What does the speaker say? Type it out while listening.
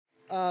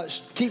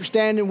Keep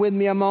standing with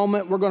me a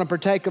moment. We're going to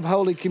partake of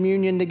Holy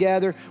Communion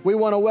together. We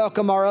want to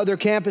welcome our other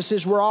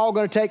campuses. We're all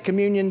going to take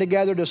communion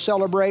together to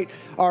celebrate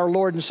our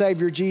Lord and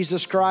Savior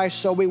Jesus Christ.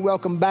 So we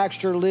welcome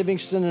Baxter,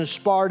 Livingston, and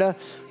Sparta.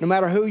 No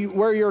matter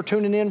where you're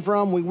tuning in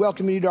from, we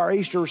welcome you to our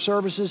Easter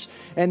services.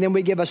 And then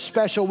we give a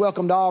special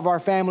welcome to all of our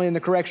family in the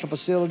correctional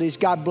facilities.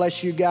 God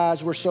bless you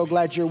guys. We're so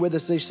glad you're with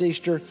us this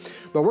Easter.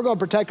 But we're going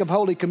to partake of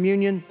Holy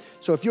Communion.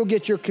 So if you'll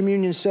get your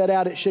communion set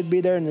out, it should be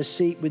there in the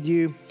seat with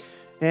you.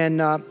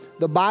 And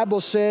the Bible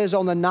says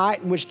on the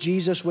night in which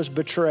Jesus was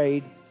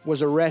betrayed,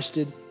 was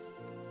arrested,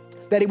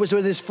 that he was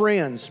with his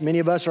friends. Many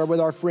of us are with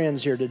our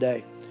friends here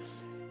today.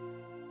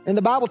 And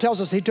the Bible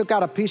tells us he took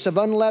out a piece of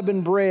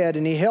unleavened bread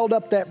and he held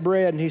up that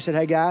bread and he said,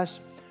 "Hey guys,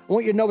 I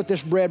want you to know what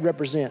this bread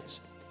represents.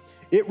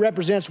 It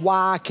represents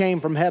why I came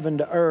from heaven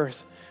to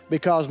earth,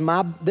 because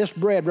this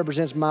bread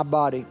represents my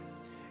body.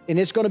 And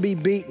it's going to be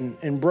beaten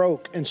and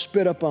broke and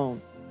spit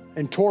upon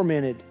and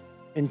tormented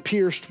and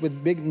pierced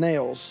with big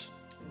nails."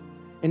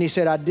 And he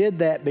said, "I did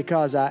that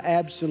because I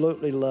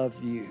absolutely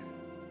love you.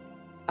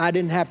 I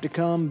didn't have to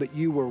come, but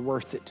you were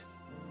worth it."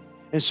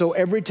 And so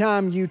every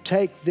time you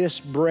take this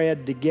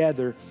bread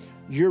together,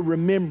 you're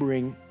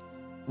remembering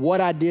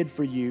what I did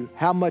for you,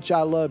 how much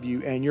I love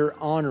you, and you're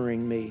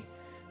honoring me.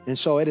 And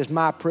so it is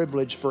my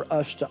privilege for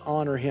us to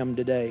honor him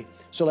today.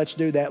 So let's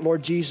do that.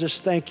 Lord Jesus,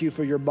 thank you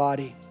for your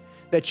body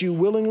that you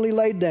willingly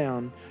laid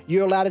down.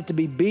 You allowed it to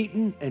be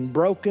beaten and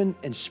broken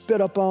and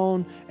spit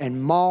upon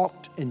and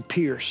mocked and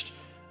pierced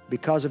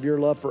because of your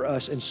love for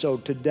us. And so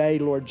today,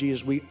 Lord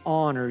Jesus, we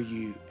honor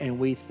you and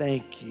we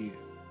thank you.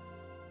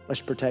 Let's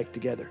partake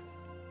together.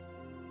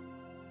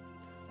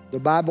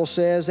 The Bible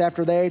says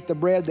after they ate the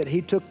bread that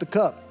he took the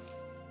cup.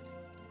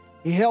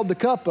 He held the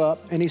cup up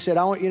and he said,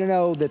 "I want you to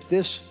know that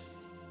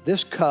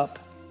this cup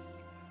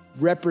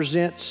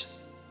represents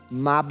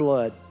my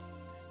blood."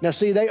 Now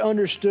see, they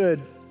understood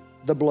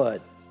the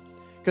blood.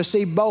 Because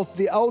see, both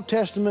the Old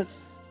Testament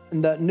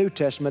and the New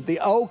Testament,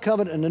 the Old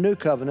Covenant and the New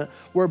Covenant,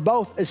 were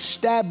both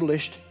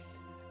established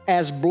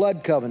as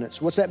blood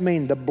covenants. What's that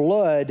mean? The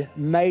blood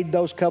made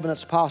those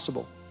covenants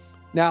possible.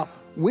 Now,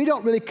 we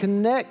don't really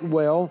connect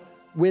well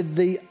with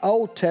the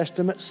Old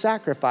Testament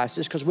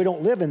sacrifices because we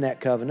don't live in that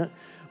covenant.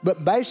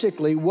 But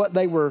basically, what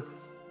they were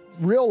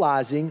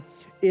realizing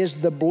is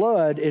the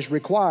blood is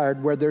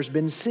required where there's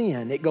been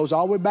sin. It goes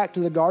all the way back to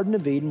the Garden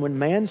of Eden. When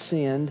man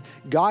sinned,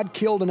 God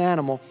killed an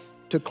animal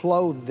to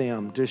clothe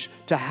them,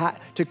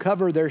 to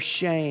cover their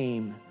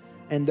shame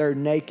and their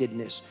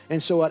nakedness.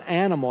 And so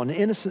an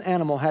innocent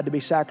animal had to be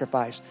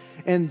sacrificed.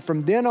 And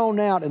from then on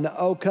out in the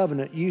Old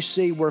Covenant, you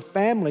see where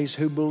families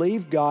who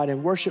believe God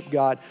and worship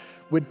God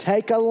would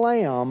take a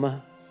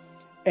lamb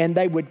and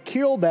they would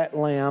kill that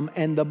lamb,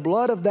 and the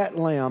blood of that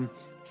lamb,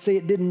 see,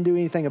 it didn't do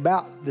anything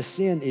about the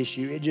sin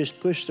issue. It just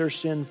pushed their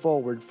sin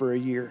forward for a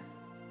year,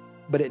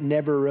 but it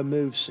never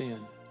removed sin.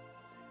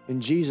 And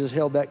Jesus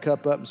held that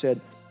cup up and said,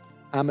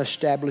 "I'm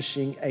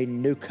establishing a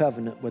new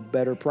covenant with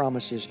better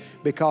promises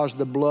because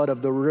the blood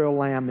of the real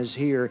lamb is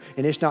here,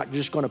 and it's not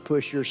just going to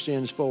push your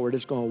sins forward,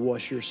 it's going to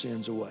wash your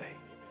sins away.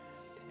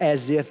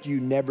 As if you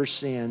never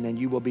sinned, and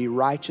you will be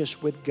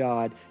righteous with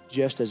God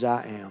just as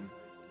I am."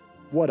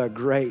 What a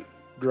great,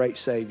 great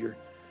Savior.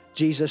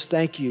 Jesus,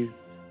 thank you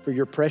for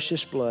your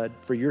precious blood,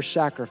 for your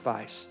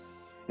sacrifice.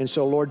 And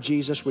so, Lord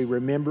Jesus, we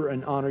remember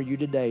and honor you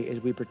today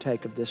as we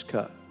partake of this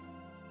cup.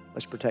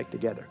 Let's partake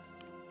together.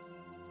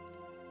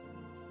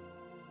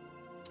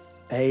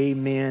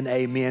 Amen,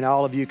 amen.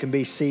 All of you can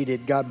be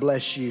seated. God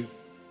bless you.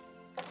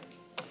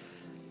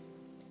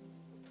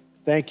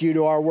 Thank you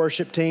to our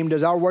worship team.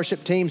 Does our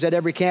worship teams at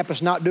every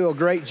campus not do a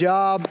great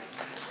job?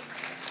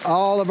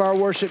 All of our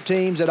worship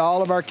teams at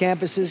all of our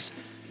campuses,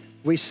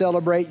 we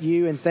celebrate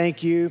you and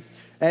thank you.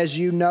 As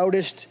you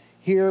noticed,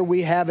 here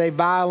we have a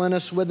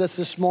violinist with us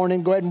this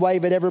morning. Go ahead and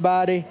wave at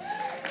everybody.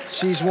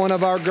 She's one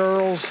of our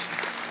girls.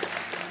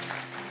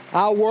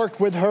 I worked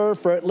with her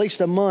for at least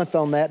a month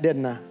on that,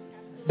 didn't I?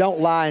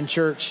 Don't lie in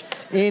church.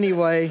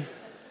 Anyway,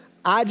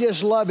 I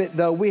just love it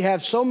though. We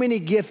have so many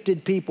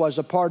gifted people as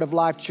a part of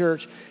Life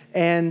Church.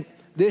 And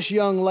this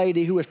young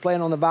lady who was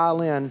playing on the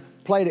violin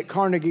played at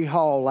Carnegie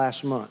Hall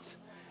last month.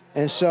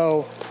 And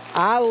so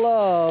I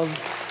love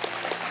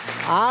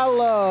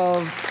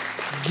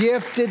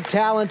gifted,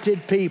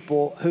 talented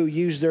people who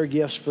use their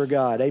gifts for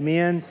God.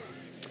 Amen.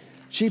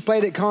 She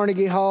played at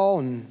Carnegie Hall,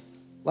 and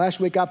last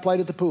week I played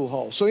at the pool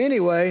hall. So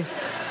anyway,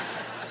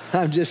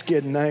 I'm just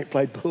kidding. I ain't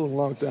played pool in a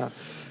long time.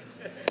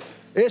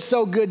 It's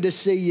so good to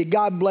see you.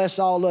 God bless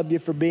all of you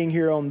for being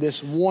here on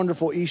this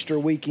wonderful Easter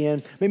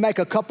weekend. Let me make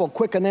a couple of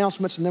quick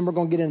announcements, and then we're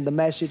going to get into the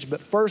message.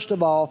 But first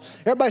of all,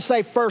 everybody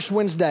say First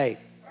Wednesday.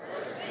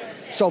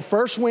 So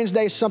First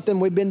Wednesday is something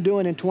we've been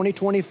doing in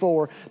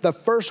 2024. The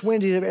first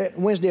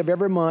Wednesday of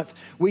every month,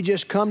 we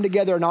just come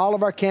together in all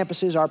of our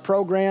campuses. Our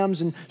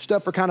programs and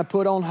stuff are kind of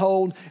put on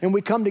hold. And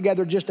we come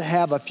together just to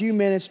have a few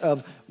minutes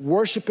of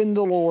worshiping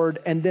the Lord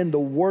and then the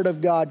Word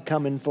of God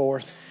coming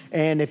forth.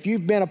 And if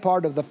you've been a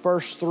part of the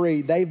first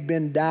three, they've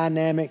been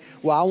dynamic.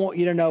 Well, I want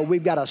you to know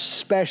we've got a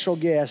special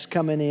guest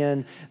coming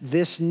in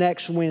this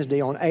next Wednesday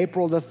on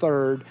April the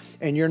 3rd,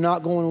 and you're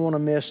not going to want to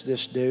miss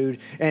this dude.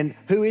 And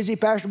who is he,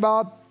 Pastor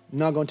Bob? I'm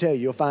not going to tell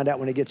you. You'll find out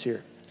when he gets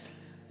here.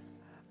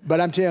 But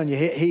I'm telling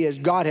you,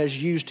 God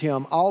has used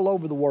him all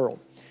over the world.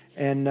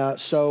 And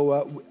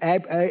so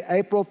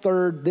April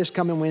 3rd, this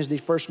coming Wednesday,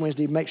 first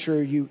Wednesday, make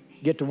sure you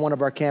get to one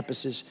of our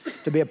campuses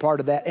to be a part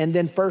of that. And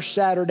then first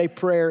Saturday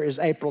prayer is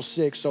April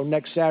 6th. So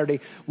next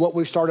Saturday, what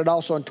we've started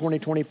also in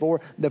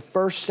 2024, the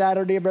first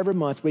Saturday of every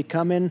month, we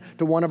come in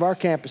to one of our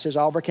campuses.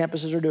 All of our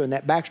campuses are doing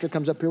that. Baxter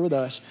comes up here with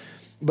us.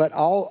 But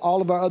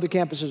all of our other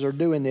campuses are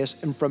doing this.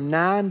 And from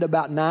 9 to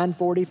about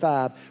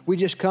 9:45, we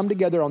just come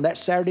together on that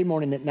Saturday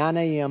morning at 9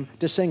 a.m.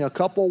 to sing a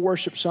couple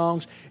worship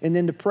songs and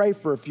then to pray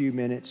for a few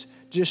minutes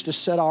just to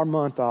set our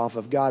month off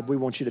of, God, we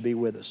want you to be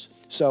with us.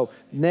 So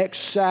next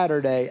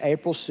Saturday,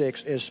 April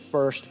 6th, is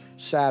first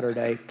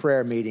Saturday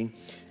prayer meeting.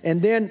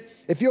 And then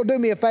if you'll do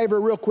me a favor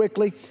real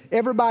quickly,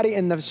 everybody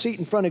in the seat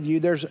in front of you,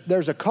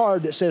 there's a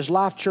card that says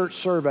Life Church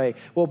Survey.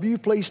 Well, will you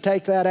please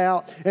take that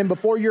out? And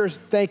before you're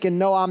thinking,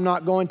 no, I'm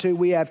not going to,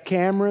 we have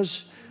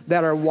cameras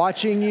that are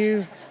watching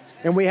you.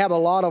 And we have a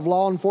lot of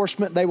law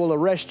enforcement. They will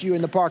arrest you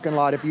in the parking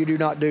lot if you do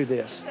not do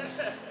this.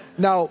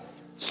 Now,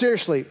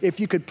 seriously, if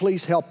you could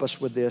please help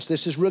us with this.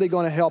 This is really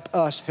going to help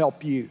us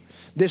help you.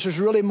 This is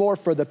really more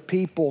for the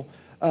people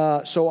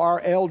so our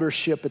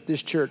eldership at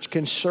this church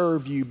can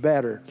serve you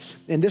better.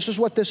 And this is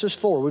what this is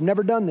for. We've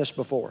never done this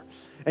before.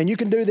 And you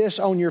can do this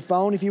on your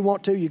phone if you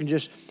want to. You can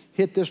just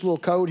hit this little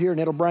code here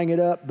and it'll bring it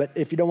up. But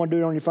if you don't want to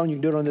do it on your phone, you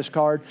can do it on this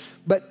card.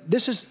 But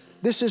this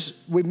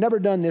is we've never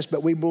done this,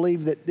 but we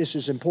believe that this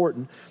is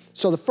important.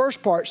 So the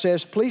first part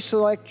says, please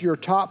select your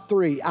top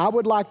 3. I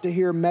would like to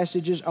hear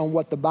messages on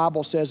what the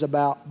Bible says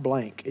about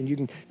blank. And you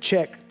can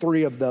check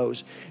 3 of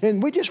those.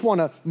 And we just want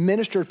to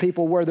minister to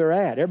people where they're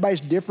at.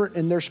 Everybody's different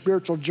in their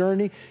spiritual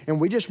journey.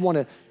 And we just want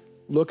to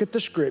look at the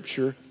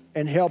scripture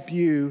and help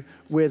you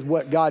with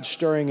what God's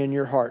stirring in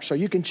your heart. So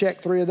you can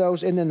check 3 of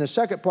those. And then the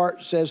second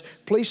part says,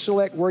 please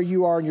select where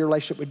you are in your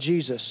relationship with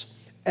Jesus.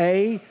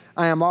 A,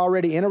 I am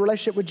already in a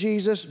relationship with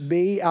Jesus.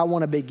 B, I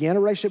want to begin a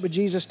relationship with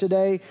Jesus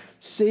today.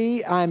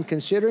 C, I'm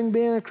considering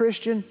being a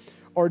Christian.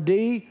 Or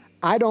D,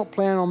 I don't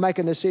plan on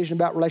making a decision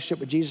about relationship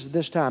with Jesus at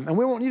this time. And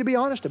we want you to be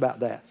honest about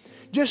that.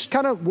 Just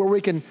kind of where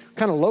we can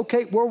kind of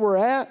locate where we're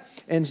at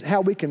and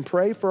how we can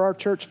pray for our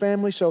church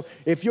family. So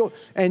if you'll,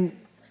 and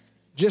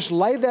just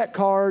lay that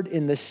card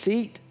in the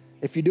seat.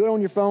 If you do it on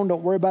your phone,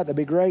 don't worry about it, that'd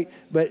be great.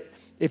 But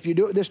if you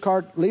do it with this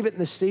card, leave it in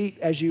the seat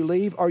as you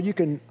leave, or you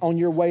can, on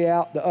your way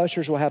out, the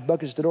ushers will have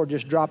buckets at the door,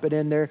 just drop it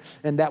in there,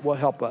 and that will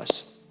help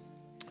us.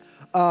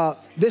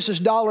 This is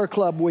Dollar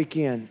Club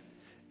weekend.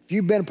 If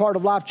you've been a part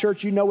of Life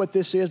Church, you know what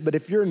this is, but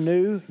if you're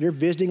new, you're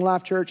visiting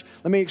Life Church,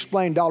 let me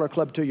explain Dollar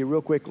Club to you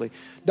real quickly.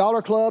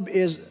 Dollar Club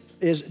is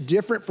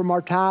different from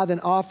our tithe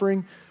and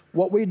offering.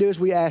 What we do is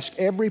we ask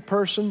every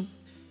person,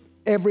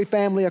 every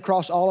family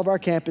across all of our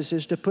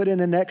campuses to put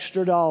in an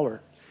extra $1.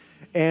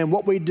 And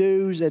what we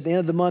do is at the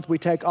end of the month, we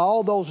take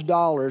all those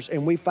dollars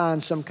and we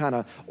find some kind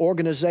of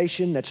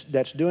organization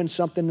that's doing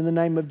something in the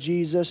name of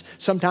Jesus.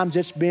 Sometimes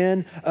it's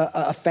been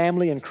a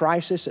family in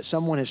crisis that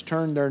someone has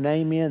turned their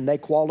name in. They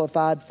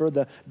qualified for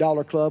the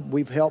Dollar Club.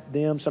 We've helped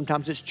them.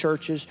 Sometimes it's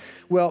churches.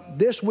 Well,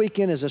 this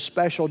weekend is a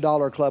special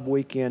Dollar Club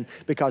weekend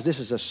because this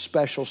is a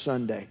special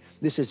Sunday.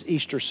 This is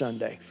Easter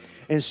Sunday.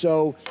 And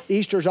so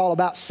Easter is all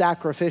about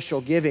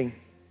sacrificial giving.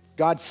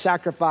 God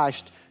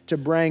sacrificed to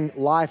bring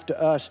life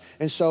to us.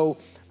 And so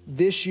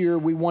this year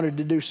we wanted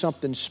to do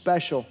something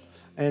special.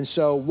 And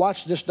so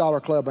watch this Dollar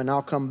Club and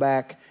I'll come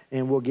back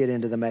and we'll get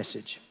into the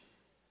message.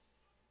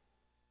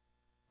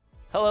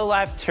 Hello,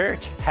 Life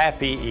Church.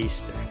 Happy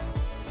Easter.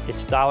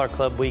 It's Dollar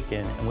Club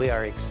weekend and we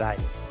are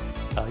excited.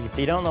 If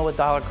you don't know what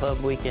Dollar Club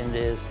weekend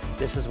is,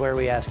 this is where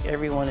we ask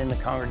everyone in the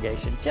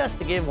congregation just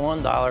to give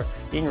 $1.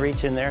 You can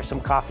reach in there, some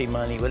coffee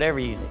money, whatever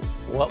you need.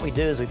 What we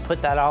do is we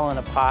put that all in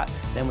a pot,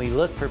 then we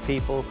look for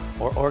people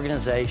or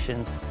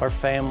organizations or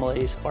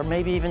families or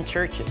maybe even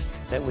churches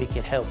that we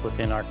could help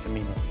within our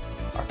community.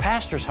 Our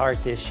pastor's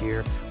heart this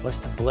year was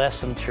to bless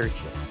some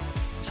churches.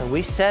 So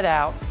we set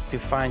out to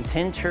find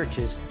 10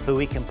 churches who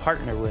we can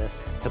partner with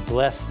to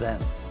bless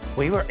them.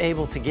 We were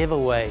able to give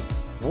away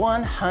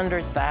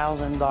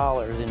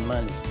 $100,000 in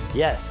money.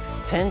 Yes,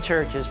 10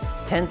 churches,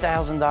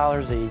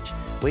 $10,000 each.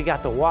 We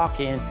got to walk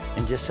in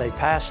and just say,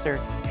 Pastor,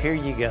 here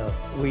you go.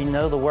 We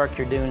know the work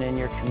you're doing in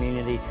your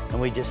community, and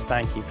we just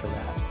thank you for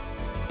that.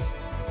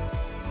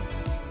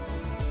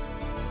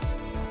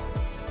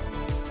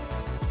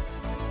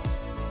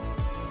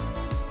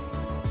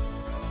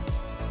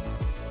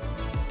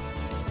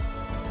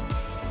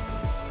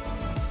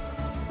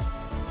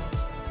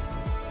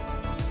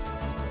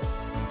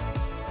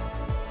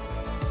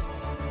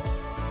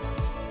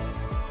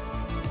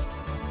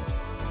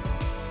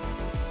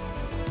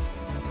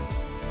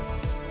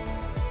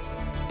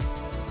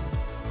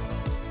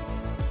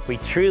 We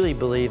truly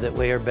believe that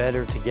we are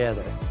better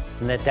together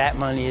and that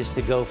money is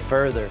to go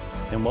further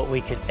than what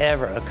we could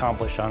ever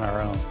accomplish on our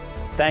own.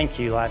 Thank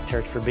you, Life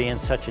Church, for being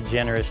such a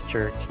generous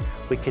church.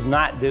 We could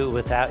not do it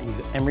without you.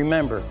 And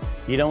remember,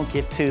 you don't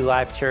give to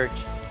Life Church,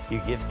 you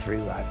give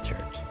through Life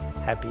Church.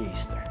 Happy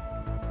Easter.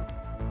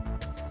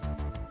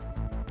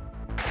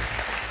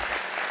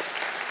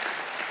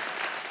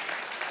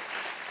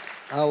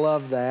 I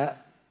love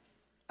that.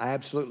 I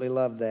absolutely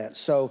love that.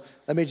 So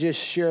let me just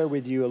share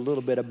with you a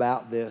little bit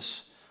about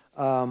this.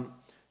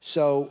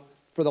 So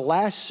for the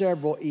last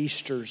several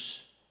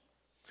Easters,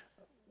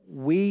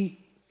 we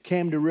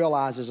came to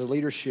realize as a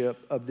leadership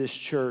of this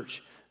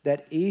church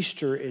that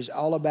Easter is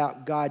all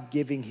about God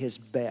giving his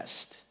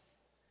best.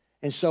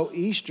 And so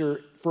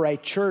Easter for a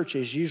church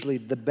is usually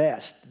the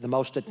best, the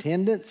most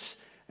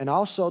attendance, and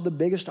also the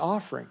biggest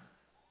offering.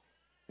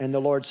 And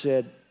the Lord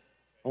said,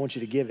 I want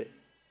you to give it.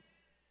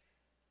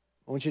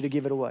 I want you to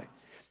give it away.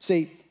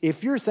 See,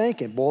 if you're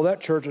thinking, boy,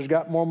 that church has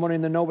got more money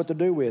than they know what to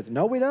do with.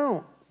 No, we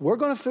don't. We're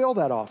going to fill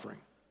that offering.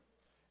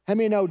 How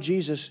many know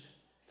Jesus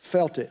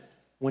felt it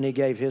when he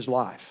gave his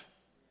life?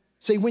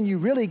 See, when you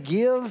really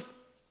give,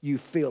 you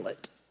feel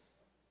it.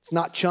 It's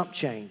not chump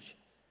change.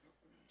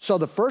 So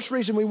the first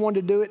reason we want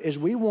to do it is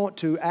we want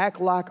to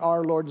act like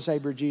our Lord and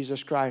Savior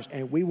Jesus Christ,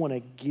 and we want to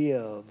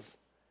give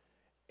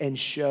and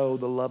show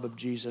the love of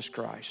Jesus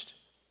Christ.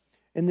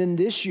 And then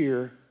this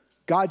year,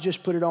 God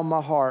just put it on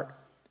my heart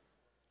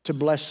to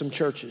bless some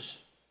churches.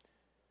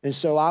 And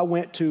so I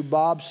went to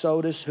Bob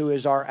Sodas, who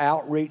is our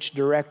outreach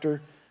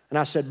director, and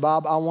I said,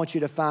 Bob, I want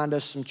you to find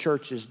us some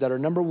churches that are,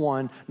 number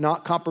one,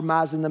 not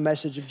compromising the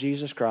message of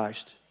Jesus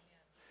Christ.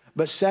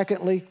 But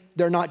secondly,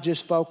 they're not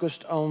just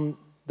focused on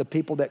the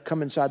people that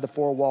come inside the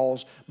four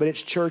walls, but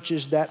it's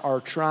churches that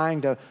are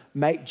trying to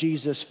make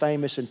Jesus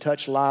famous and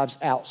touch lives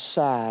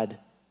outside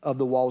of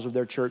the walls of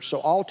their church. So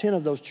all 10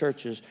 of those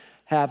churches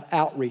have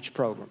outreach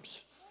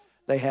programs.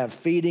 They have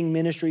feeding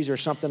ministries or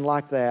something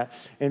like that.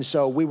 And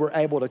so we were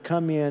able to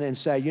come in and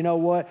say, you know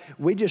what?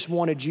 We just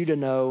wanted you to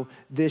know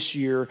this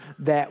year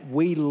that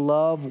we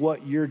love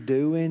what you're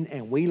doing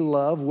and we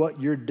love what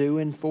you're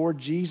doing for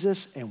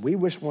Jesus. And we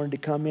just wanted to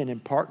come in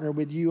and partner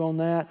with you on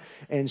that.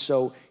 And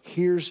so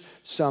here's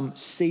some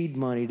seed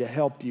money to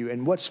help you.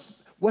 And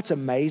what's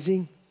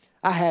amazing,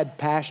 I had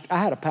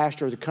a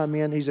pastor to come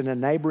in. He's in a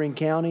neighboring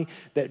county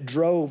that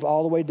drove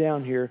all the way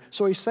down here.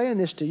 So he's saying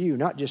this to you,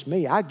 not just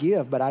me. I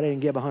give, but I didn't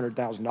give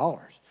 $100,000.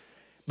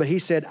 But he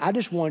said, I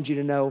just wanted you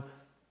to know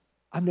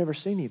I've never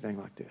seen anything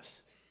like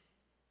this.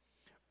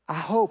 I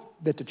hope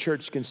that the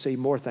church can see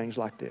more things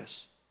like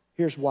this.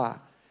 Here's why.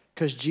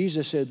 Because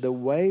Jesus said the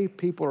way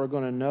people are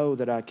going to know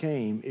that I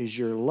came is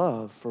your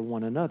love for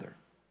one another.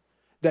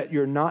 That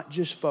you're not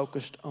just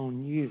focused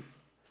on you.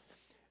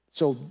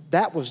 So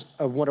that was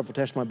a wonderful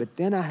testimony. But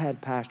then I had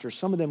pastors,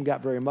 some of them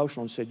got very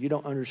emotional and said, you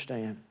don't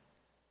understand.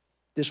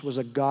 This was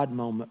a God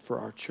moment for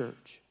our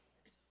church.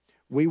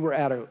 We were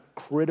at a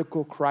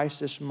critical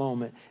crisis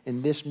moment,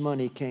 and this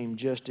money came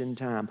just in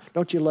time.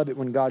 Don't you love it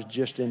when God's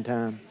just in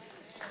time?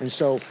 And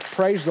so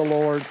praise the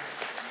Lord.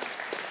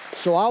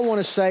 So I want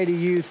to say to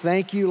you,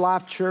 thank you,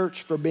 Life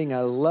Church, for being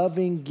a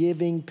loving,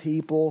 giving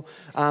people.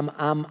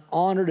 I'm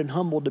honored and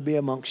humbled to be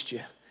amongst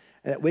you.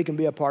 That we can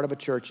be a part of a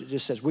church that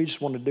just says we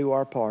just want to do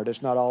our part.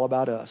 It's not all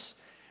about us.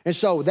 And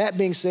so that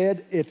being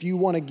said, if you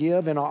want to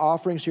give in our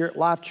offerings here at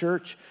Life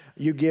Church,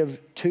 you give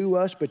to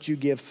us, but you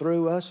give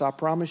through us, I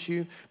promise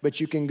you. But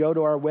you can go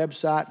to our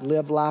website,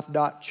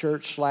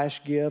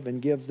 LiveLife.Church/give,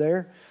 and give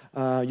there.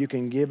 You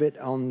can give it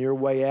on your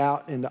way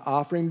out in the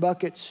offering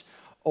buckets,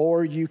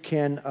 or you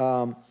can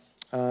go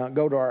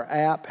to our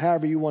app,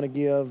 however you want to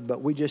give.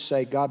 But we just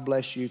say, God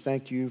bless you.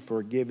 Thank you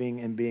for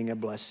giving and being a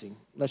blessing.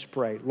 Let's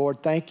pray.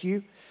 Lord, thank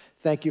you.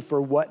 Thank you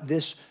for what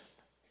this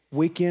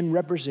weekend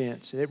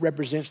represents. It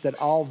represents that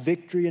all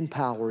victory and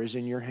power is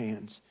in your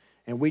hands.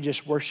 And we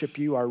just worship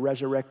you, our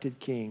resurrected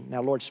King.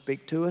 Now, Lord,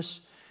 speak to us.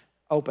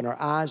 Open our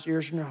eyes,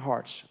 ears, and our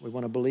hearts. We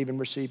want to believe and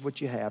receive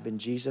what you have. In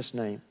Jesus'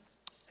 name,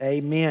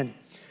 amen.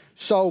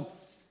 So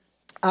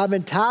I've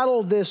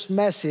entitled this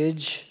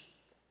message,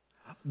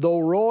 The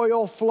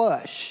Royal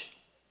Flush.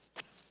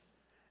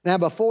 Now,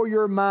 before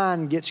your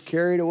mind gets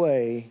carried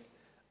away,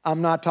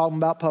 I'm not talking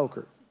about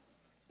poker.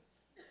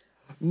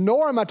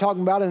 Nor am I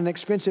talking about an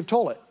expensive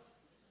toilet.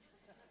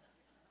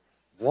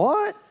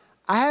 What?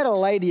 I had a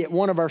lady at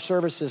one of our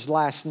services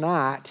last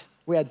night.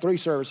 We had 3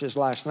 services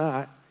last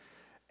night.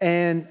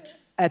 And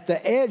at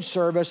the Edge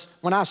service,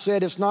 when I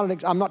said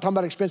I'm not talking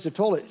about an expensive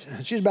toilet,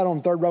 she's about on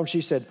the 3rd row, and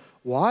she said,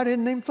 well, I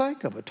didn't even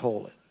think of a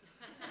toilet.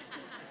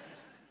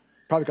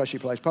 Probably because she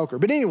plays poker.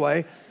 But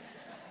anyway,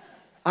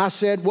 I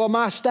said, well,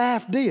 my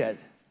staff did.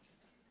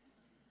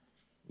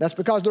 That's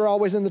because they're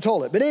always in the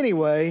toilet. But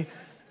anyway,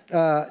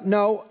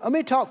 no, let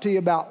me talk to you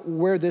about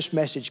where this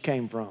message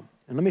came from.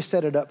 And let me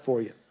set it up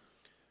for you.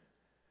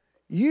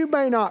 You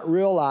may not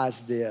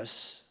realize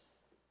this,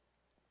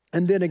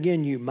 and then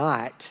again you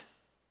might,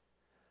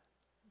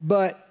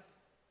 but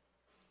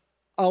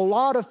a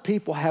lot of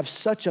people have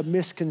such a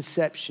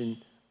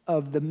misconception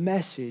of the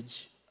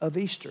message of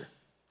Easter.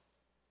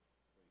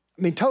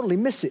 I mean, totally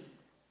miss it.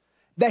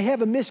 They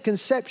have a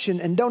misconception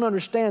and don't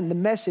understand the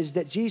message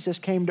that Jesus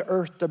came to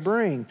earth to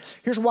bring.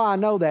 Here's why I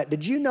know that.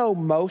 Did you know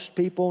most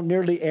people,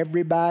 nearly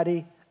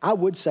everybody, I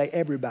would say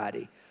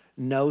everybody,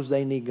 knows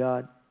they need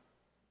God?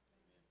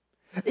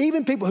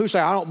 Even people who say,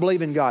 I don't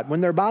believe in God,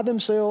 when they're by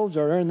themselves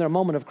or in their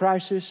moment of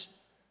crisis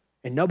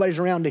and nobody's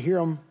around to hear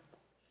them,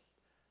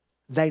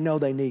 they know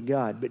they need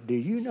God. But do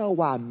you know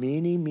why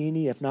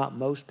many, if not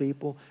most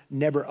people,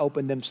 never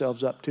open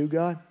themselves up to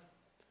God?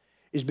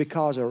 Is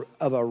because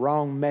of a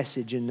wrong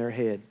message in their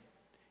head.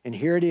 And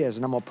here it is,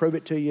 and I'm going to prove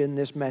it to you in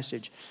this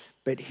message.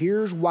 But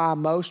here's why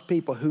most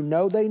people who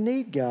know they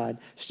need God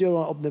still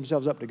don't open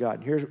themselves up to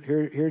God. Here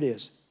it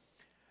is.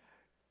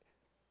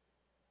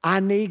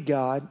 I need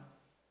God,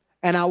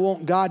 and I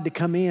want God to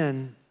come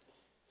in,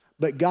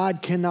 but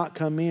God cannot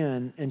come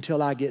in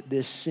until I get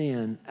this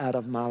sin out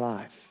of my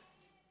life.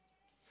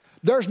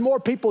 There's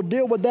more people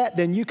deal with that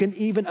than you can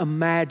even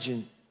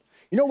imagine.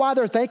 You know why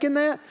they're thinking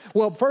that?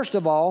 Well, first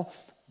of all,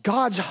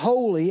 God's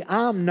holy,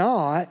 I'm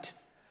not,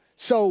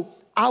 so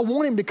I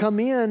want him to come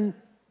in,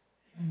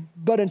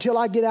 but until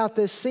I get out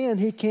this sin,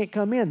 he can't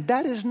come in.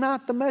 That is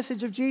not the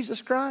message of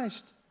Jesus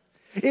Christ.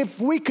 If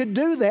we could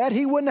do that,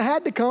 he wouldn't have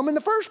had to come in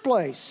the first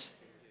place,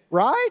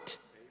 right?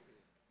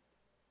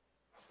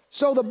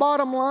 So the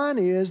bottom line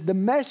is the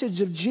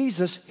message of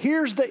Jesus,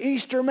 here's the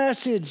Easter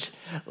message.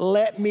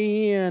 Let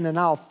me in and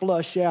I'll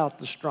flush out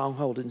the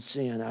stronghold and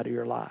sin out of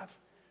your life.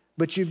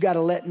 But you've got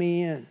to let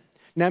me in.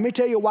 Now, let me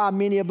tell you why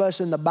many of us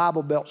in the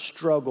Bible Belt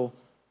struggle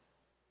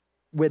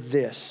with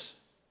this.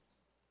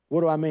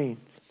 What do I mean?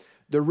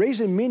 The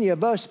reason many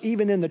of us,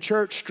 even in the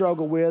church,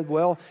 struggle with,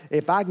 well,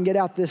 if I can get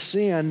out this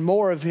sin,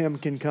 more of him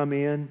can come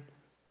in,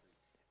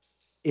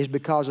 is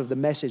because of the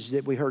message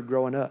that we heard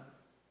growing up.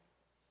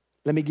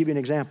 Let me give you an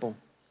example.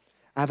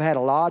 I've had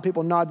a lot of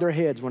people nod their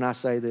heads when I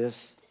say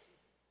this.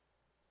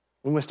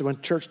 We must have went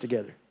to church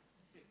together.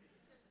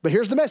 But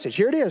here's the message.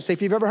 Here it is. See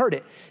if you've ever heard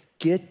it.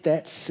 Get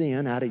that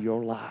sin out of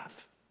your life.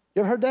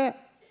 You ever heard that?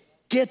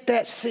 Get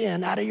that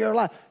sin out of your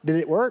life. Did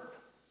it work?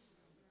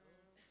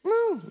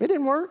 No, it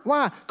didn't work.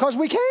 Why? Because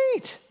we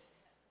can't.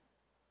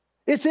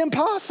 It's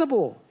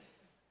impossible.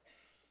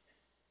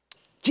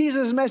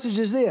 Jesus' message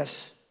is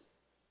this.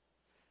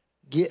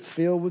 Get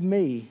filled with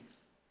me,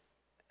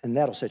 and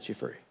that'll set you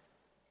free.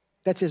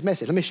 That's his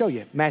message. Let me show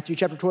you. Matthew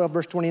chapter 12,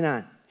 verse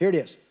 29. Here it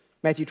is.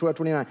 Matthew 12,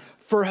 29.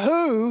 For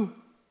who,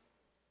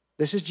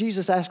 this is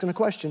Jesus asking a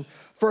question,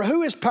 for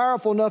who is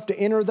powerful enough to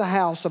enter the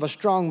house of a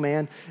strong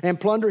man and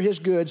plunder his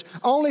goods?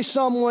 Only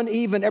someone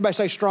even, everybody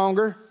say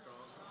stronger.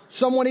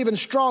 Someone even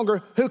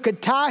stronger who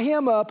could tie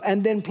him up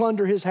and then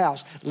plunder his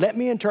house. Let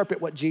me interpret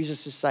what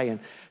Jesus is saying.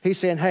 He's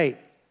saying, hey,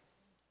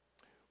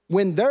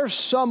 when there's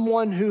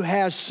someone who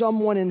has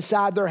someone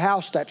inside their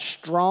house that's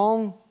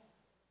strong,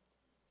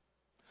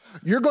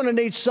 you're going to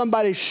need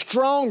somebody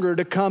stronger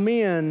to come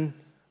in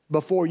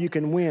before you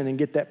can win and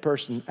get that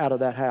person out of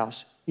that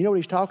house. You know what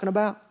he's talking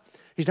about?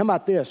 He's talking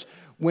about this.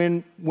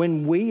 When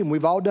we, and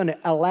we've all done it,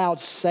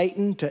 allowed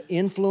Satan to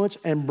influence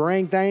and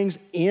bring things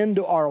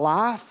into our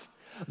life,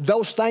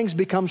 those things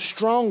become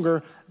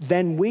stronger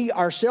than we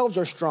ourselves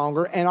are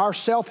stronger, and our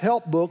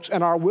self-help books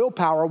and our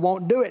willpower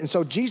won't do it. And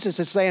so Jesus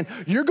is saying,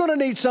 you're going to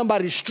need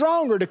somebody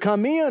stronger to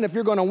come in if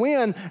you're going to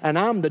win, and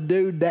I'm the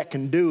dude that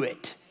can do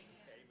it.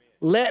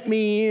 Let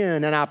me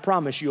in, and I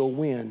promise you'll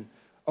win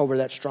over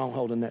that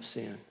stronghold and that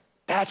sin.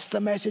 That's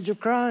the message of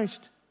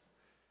Christ.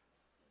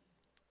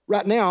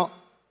 Right now,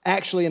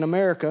 actually in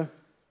America,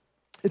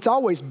 it's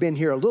always been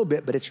here a little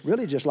bit, but it's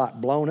really just like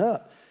blown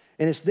up.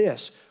 And it's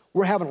this.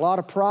 We're having a lot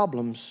of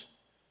problems,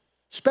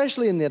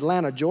 especially in the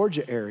Atlanta,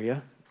 Georgia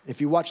area. If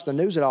you watch the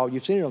news at all,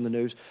 you've seen it on the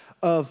news,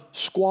 of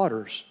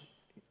squatters.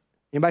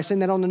 Anybody seen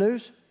that on the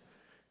news?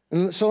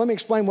 And so let me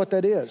explain what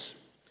that is.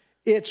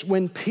 It's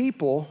when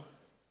people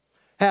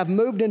have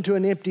moved into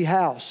an empty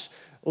house.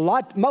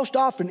 Most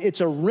often, it's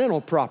a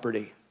rental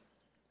property.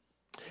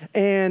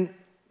 And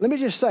let me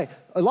just say,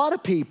 a lot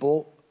of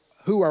people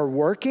who are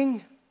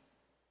working,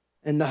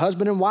 and the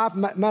husband and wife,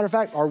 matter of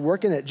fact, are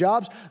working at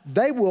jobs,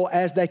 they will,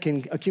 as they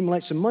can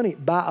accumulate some money,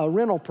 buy a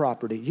rental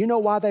property. You know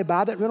why they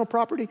buy that rental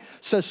property?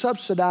 So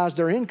subsidize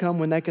their income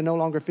when they can no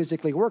longer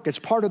physically work. It's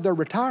part of their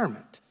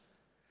retirement.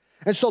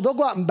 And so they'll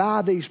go out and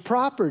buy these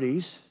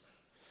properties,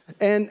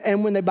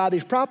 and when they buy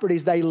these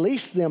properties, they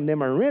lease them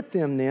or rent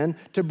them then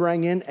to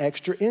bring in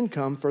extra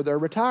income for their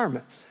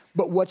retirement.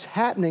 But what's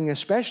happening,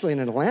 especially in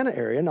the Atlanta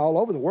area and all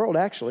over the world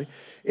actually,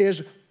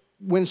 is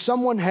when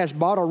someone has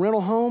bought a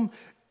rental home,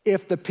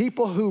 if the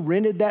people who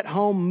rented that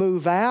home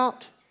move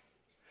out,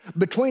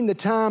 between the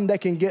time they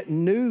can get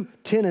new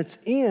tenants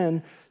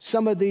in,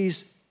 some of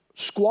these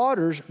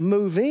squatters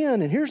move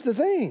in. And here's the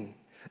thing.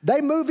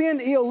 They move in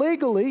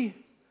illegally,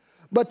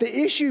 but the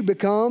issue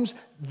becomes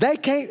they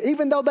can't,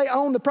 even though they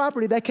own the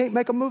property, they can't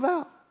make them move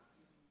out.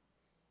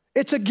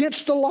 It's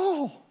against the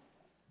law.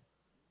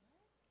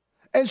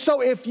 And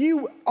so if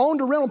you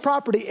owned a rental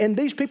property and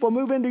these people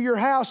move into your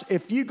house,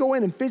 if you go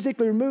in and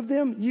physically remove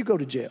them, you go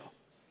to jail.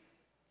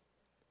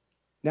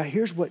 Now,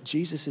 here's what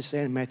Jesus is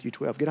saying in Matthew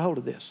 12. Get a hold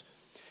of this.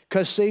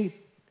 Because, see,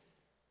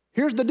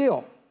 here's the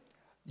deal.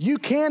 You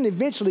can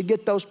eventually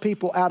get those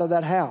people out of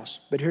that house,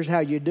 but here's how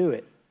you do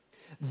it.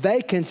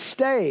 They can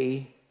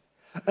stay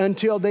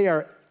until they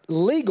are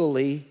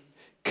legally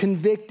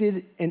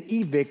convicted and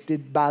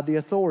evicted by the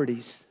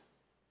authorities.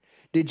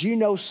 Did you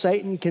know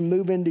Satan can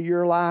move into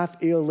your life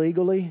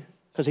illegally?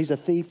 Because he's a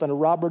thief and a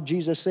robber,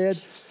 Jesus said.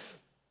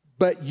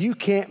 But you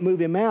can't move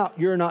him out.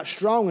 You're not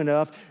strong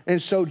enough. And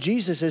so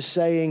Jesus is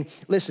saying,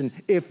 listen,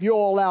 if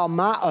you'll allow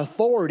my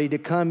authority to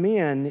come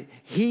in,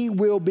 he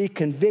will be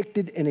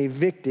convicted and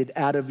evicted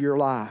out of your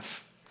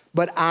life.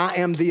 But I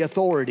am the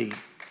authority.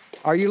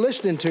 Are you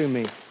listening to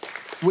me?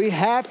 We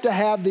have to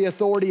have the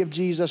authority of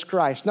Jesus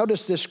Christ.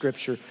 Notice this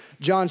scripture,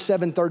 John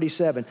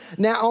 7:37.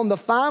 Now on the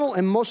final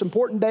and most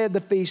important day of the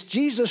feast,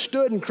 Jesus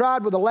stood and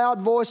cried with a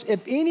loud voice,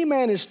 if any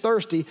man is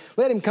thirsty,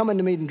 let him come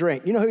unto me and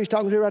drink. You know who he's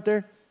talking to right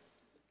there?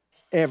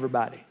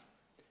 Everybody.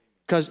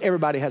 Because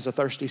everybody has a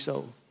thirsty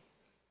soul.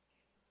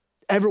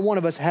 Every one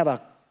of us have a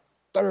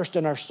thirst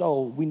in our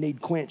soul we need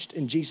quenched.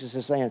 And Jesus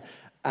is saying,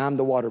 I'm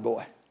the water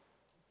boy.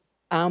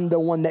 I'm the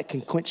one that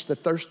can quench the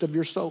thirst of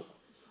your soul.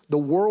 The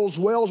world's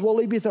wells will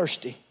leave you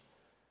thirsty,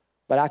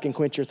 but I can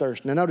quench your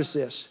thirst. Now notice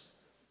this.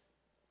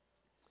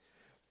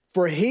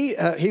 For he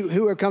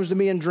who comes to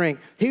me and drink,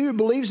 he who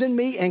believes in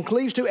me and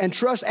cleaves to and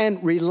trusts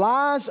and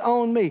relies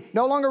on me,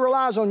 no longer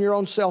relies on your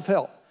own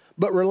self-help,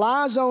 but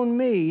relies on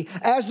me,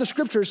 as the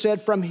scripture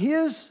said, from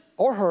his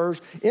or hers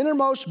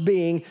innermost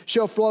being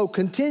shall flow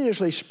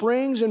continuously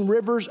springs and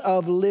rivers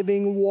of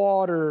living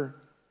water.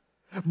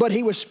 But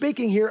he was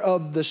speaking here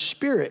of the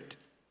Spirit,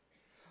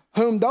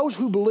 whom those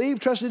who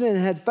believed, trusted in,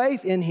 and had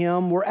faith in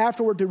him were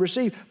afterward to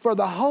receive. For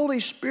the Holy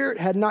Spirit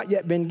had not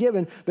yet been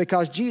given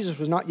because Jesus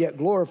was not yet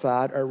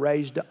glorified or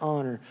raised to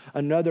honor.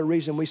 Another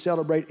reason we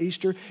celebrate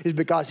Easter is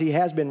because he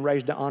has been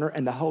raised to honor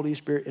and the Holy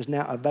Spirit is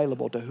now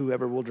available to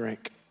whoever will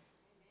drink.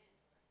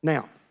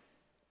 Now,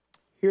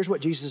 here's what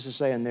Jesus is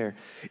saying there.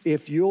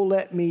 If you'll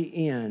let me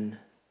in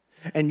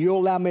and you'll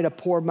allow me to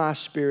pour my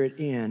Spirit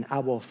in, I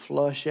will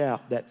flush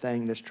out that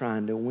thing that's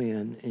trying to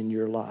win in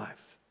your life.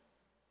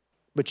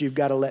 But you've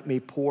got to let me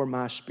pour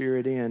my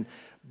Spirit in.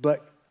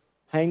 But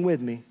hang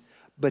with me.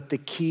 But the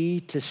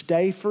key to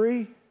stay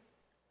free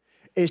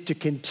is to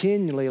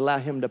continually allow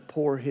him to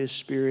pour his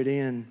Spirit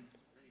in.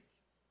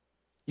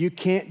 You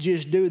can't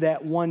just do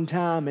that one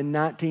time in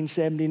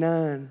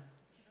 1979.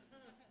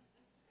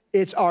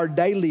 It's our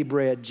daily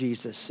bread,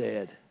 Jesus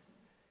said.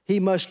 He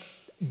must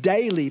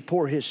daily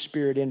pour his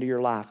Spirit into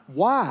your life.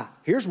 Why?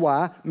 Here's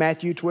why.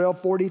 Matthew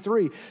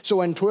 12:43.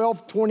 So in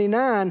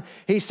 12:29,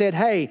 he said,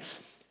 hey,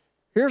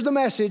 here's the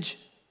message.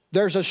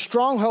 There's a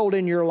stronghold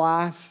in your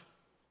life.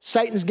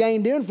 Satan's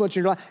gained influence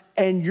in your life,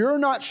 and you're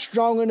not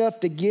strong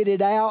enough to get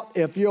it out.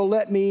 If you'll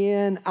let me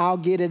in, I'll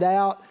get it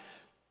out.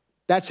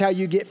 That's how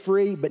you get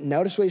free. But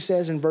notice what he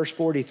says in verse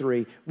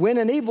 43. When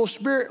an evil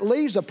spirit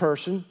leaves a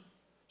person,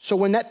 so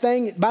when that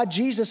thing by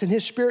Jesus and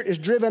his Spirit is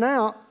driven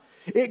out,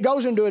 it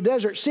goes into a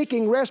desert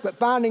seeking rest but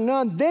finding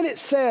none. Then it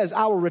says,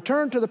 I will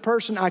return to the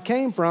person I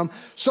came from.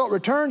 So it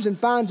returns and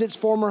finds its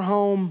former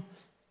home.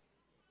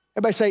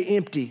 Everybody say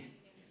empty.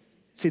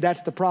 See,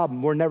 that's the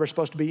problem. We're never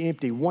supposed to be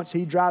empty. Once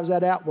he drives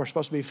that out, we're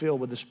supposed to be filled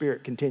with the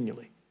Spirit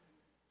continually.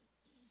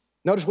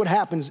 Notice what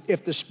happens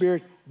if the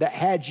spirit that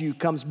had you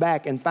comes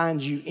back and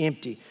finds you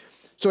empty.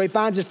 So he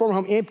finds his former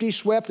home empty,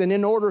 swept, and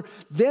in order.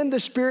 Then the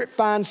Spirit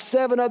finds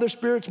 7 other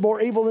spirits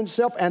more evil than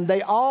himself, and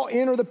they all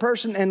enter the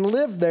person and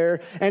live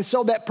there. And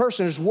so that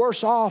person is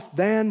worse off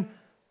than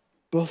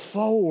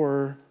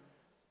before.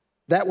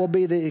 That will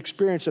be the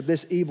experience of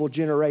this evil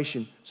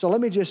generation. So let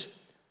me just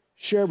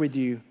share with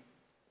you.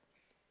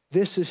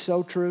 This is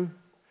so true.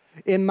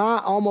 In my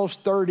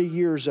almost 30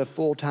 years of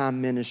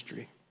full-time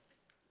ministry,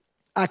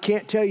 I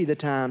can't tell you the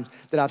times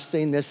that I've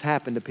seen this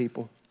happen to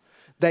people.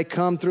 They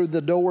come through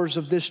the doors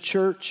of this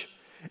church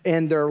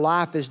and their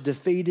life is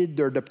defeated.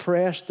 They're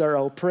depressed. They're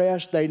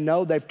oppressed. They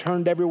know they've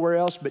turned everywhere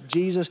else but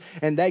Jesus.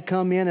 And they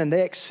come in and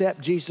they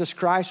accept Jesus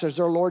Christ as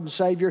their Lord and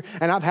Savior.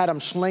 And I've had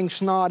them sling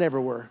snot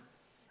everywhere.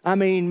 I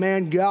mean,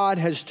 man, God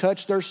has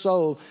touched their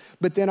soul.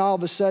 But then all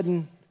of a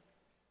sudden,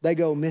 they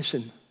go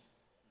missing.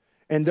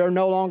 And they're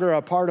no longer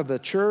a part of the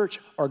church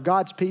or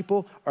God's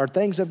people or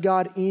things of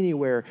God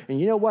anywhere. And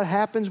you know what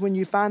happens when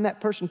you find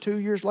that person 2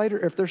 years later?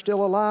 If they're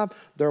still alive,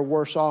 they're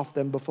worse off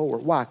than before.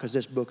 Why? Because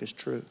this book is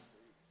true.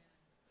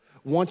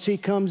 Once he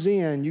comes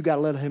in, you got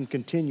to let him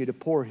continue to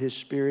pour his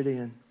Spirit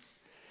in.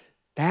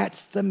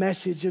 That's the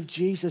message of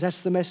Jesus.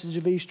 That's the message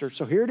of Easter.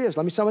 So here it is.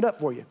 Let me sum it up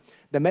for you.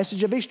 The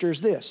message of Easter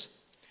is this.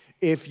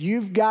 If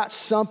you've got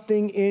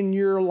something in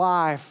your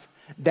life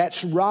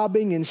that's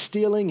robbing and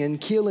stealing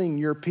and killing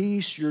your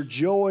peace, your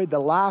joy, the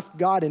life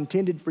God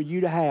intended for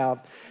you to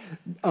have,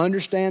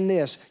 understand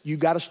this. You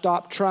got to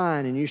stop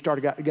trying and you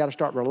got to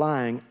start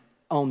relying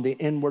on the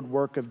inward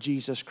work of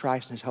Jesus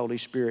Christ and his Holy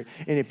Spirit.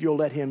 And if you'll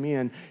let him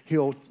in,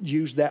 he'll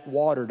use that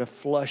water to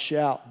flush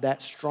out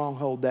that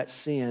stronghold, that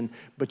sin.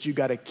 But you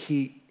got to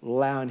keep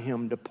allowing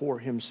him to pour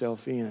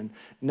himself in.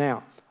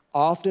 Now,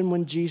 often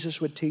when Jesus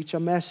would teach a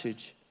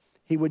message,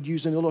 he would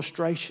use an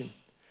illustration.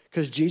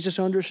 Because Jesus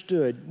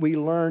understood we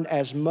learn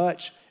as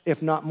much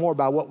if not more,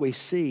 by what we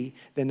see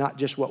than not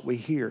just what we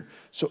hear.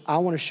 So I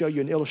want to show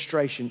you an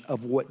illustration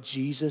of what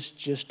Jesus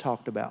just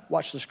talked about.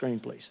 Watch the screen,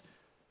 please.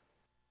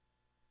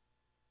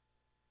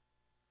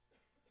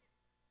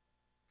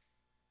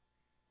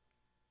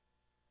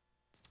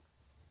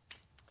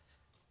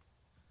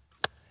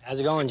 How's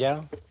it going,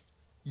 Joe?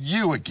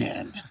 You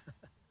again.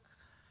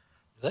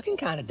 Looking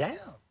kind of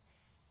down.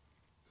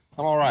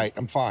 I'm all right.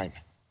 I'm fine.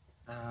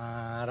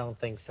 I don't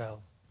think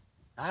so.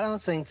 I don't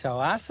think so.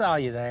 I saw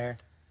you there.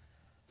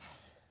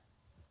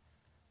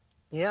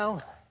 You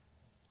know,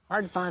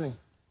 hard finding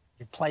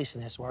your place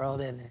in this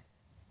world, isn't it?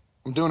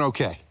 I'm doing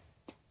okay.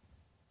 I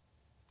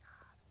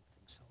don't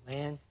think so,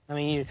 man. I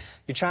mean,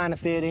 you're trying to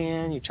fit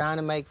in. You're trying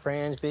to make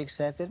friends, be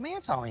accepted. I mean,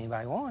 that's all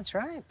anybody wants,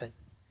 right? But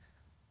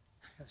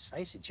let's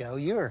face it, Joe,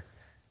 you're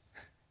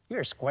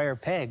a square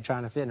peg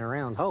trying to fit in a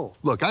round hole.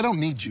 Look, I don't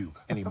need you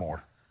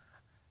anymore.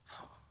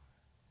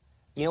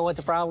 You know what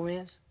the problem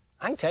is?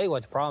 I can tell you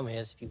what the problem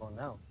is if you want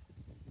to know.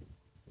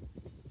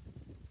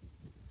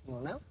 You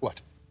want to know?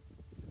 What?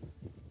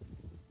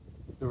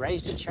 You were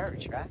raised in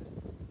church, right?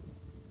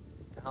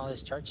 Got all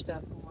this church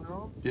stuff going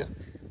on? Yeah.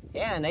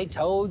 Yeah, and they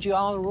told you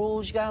all the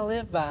rules you got to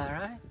live by,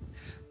 right?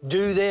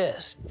 Do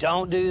this,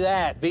 don't do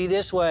that, be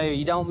this way, or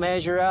you don't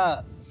measure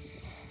up.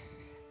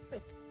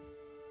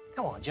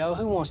 Come on, Joe,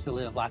 who wants to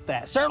live like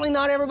that? Certainly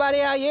not everybody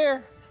out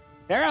here.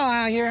 They're all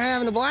out here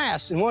having a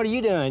blast. And what are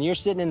you doing? You're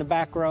sitting in the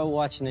back row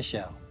watching the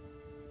show.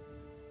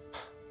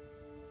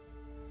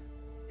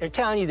 They're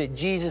telling you that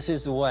Jesus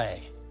is the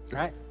way,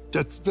 right?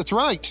 That's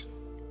right.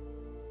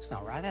 It's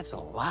not right, that's a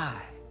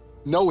lie.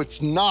 No,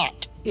 it's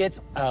not. It's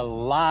a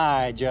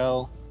lie,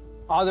 Joe.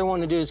 All they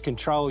want to do is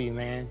control you,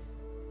 man.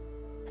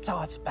 That's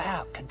all it's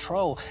about,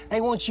 control.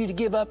 They want you to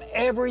give up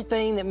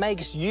everything that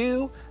makes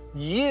you,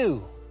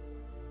 you.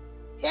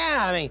 Yeah,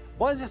 I mean,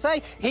 what does it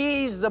say?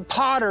 He's the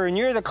potter and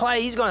you're the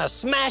clay. He's gonna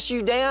smash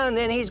you down and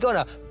then he's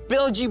gonna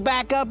build you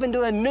back up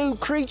into a new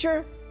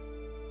creature.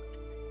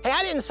 Hey,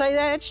 I didn't say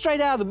that. It's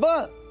straight out of the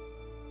book.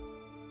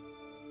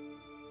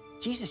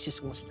 Jesus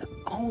just wants to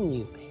own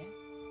you, man.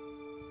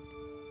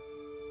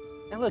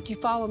 Now look, you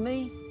follow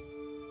me,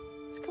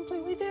 it's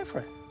completely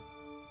different.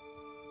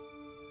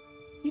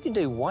 You can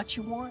do what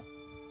you want,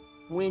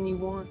 when you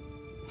want,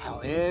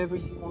 however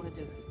you want to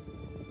do it.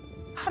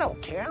 I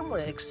don't care. I'm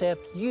going to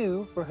accept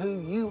you for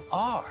who you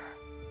are.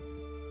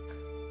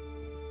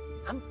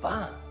 I'm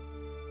fun.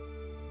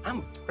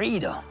 I'm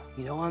freedom.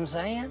 You know what I'm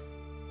saying?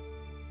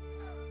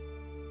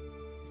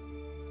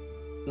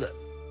 Look.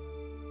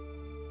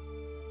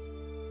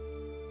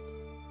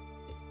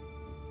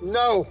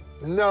 No,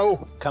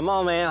 no. Come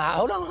on, man.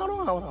 Hold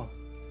on.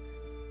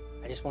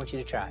 I just want you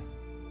to try it.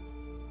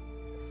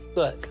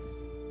 Look.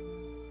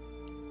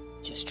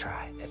 Just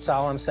try it. That's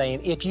all I'm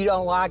saying. If you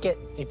don't like it,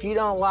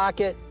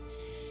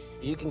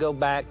 you can go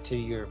back to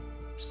your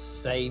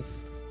safe,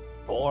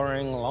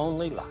 boring,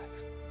 lonely life.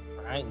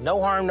 All right?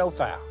 No harm, no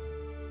foul.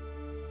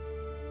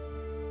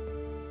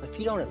 But if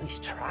you don't at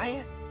least try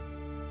it,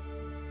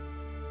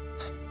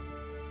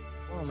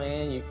 well,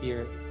 man,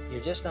 you're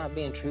just not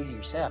being true to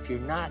yourself. You're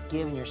not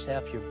giving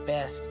yourself your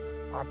best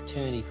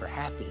opportunity for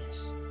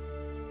happiness.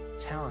 I'm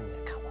telling you,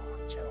 come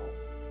on, Joe.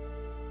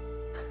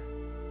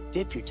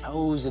 Dip your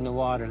toes in the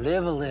water.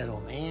 Live a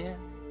little, man.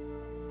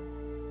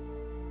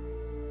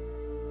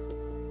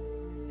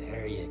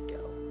 There you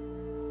go.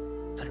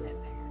 Put them in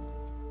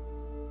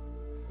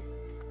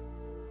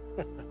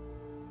there.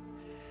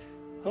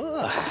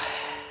 Oh.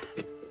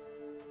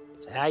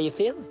 So how you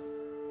feeling?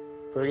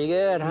 Pretty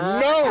good, huh?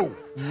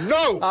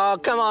 No! Oh,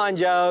 come on,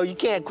 Joe. You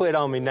can't quit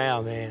on me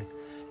now, man.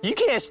 You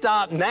can't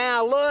stop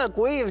now. Look,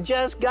 we have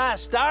just got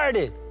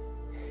started.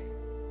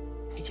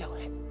 Hey, Joe,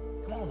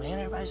 come on, man.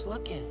 Everybody's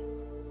looking.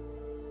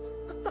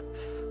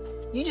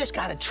 You just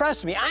got to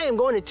trust me. I am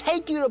going to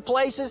take you to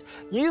places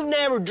you've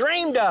never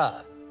dreamed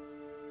of.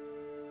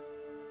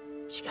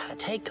 But you got to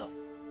take them.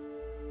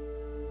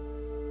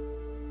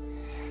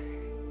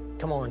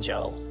 Come on,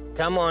 Joe.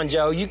 Come on,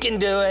 Joe. You can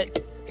do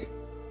it.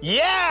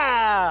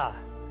 Yeah!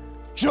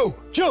 Joe!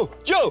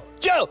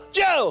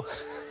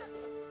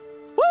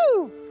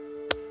 Woo!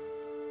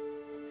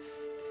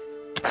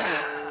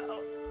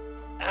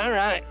 All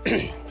right.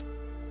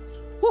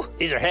 Whew,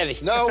 these are heavy.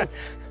 No!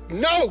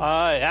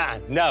 Yeah,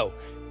 no.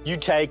 You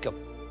take them.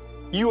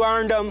 You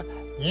earned them.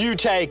 You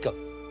take them.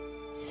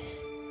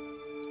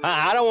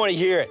 I don't want to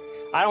hear it.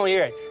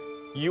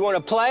 You want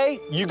to play?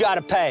 You got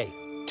to pay.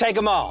 Take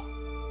them all.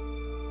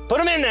 Put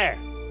them in there.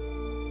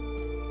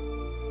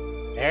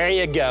 There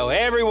you go.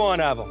 Every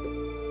one of them.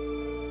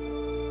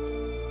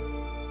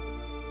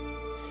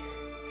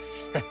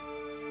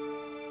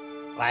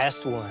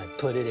 Last one.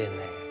 Put it in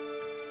there.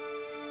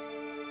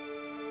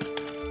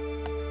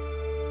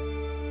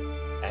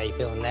 How you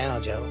feeling now,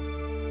 Joe?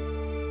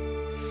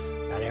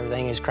 Not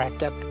everything is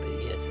cracked up to be,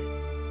 is it?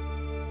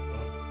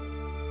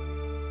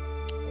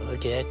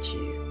 Look at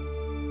you.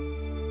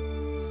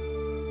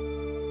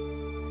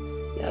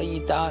 You know,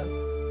 you thought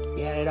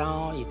you had it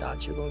all. You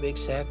thought you were going to be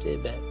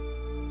accepted, but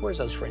where's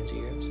those friends of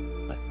yours?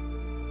 What?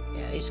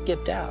 Yeah, they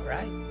skipped out,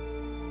 right?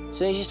 As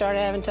soon as you started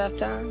having tough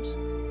times,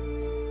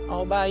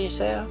 All by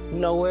yourself,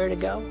 nowhere to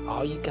go.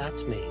 All you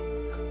got's me.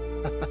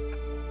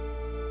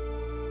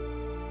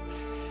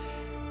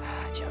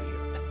 Joe,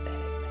 you're pathetic,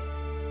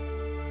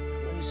 man.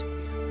 You're a loser,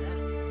 you know that?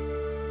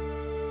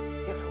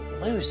 You're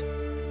a loser. I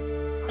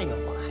don't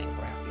even want to hang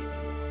around you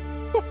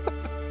anymore.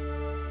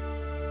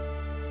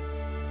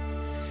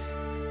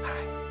 All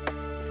right.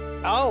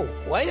 Oh,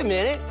 wait a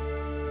minute.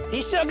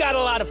 He's still got a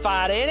lot of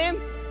fight in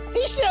him.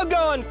 He's still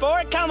going for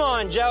it. Come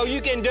on, Joe, you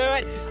can do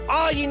it.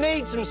 All you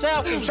need is some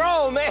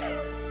self-control, man.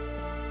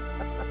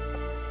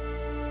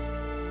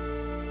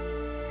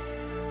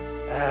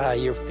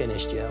 You're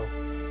finished, Joe.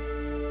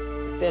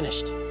 You're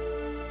finished.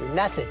 You're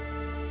nothing.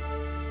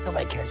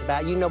 Nobody cares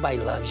about you. Nobody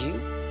loves you.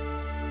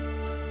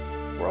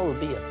 The world would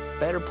be a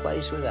better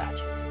place without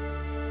you.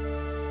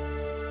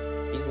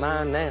 He's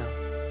mine now.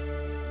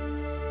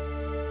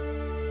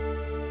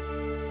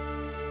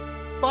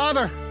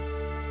 Father,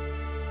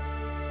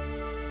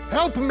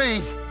 help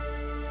me.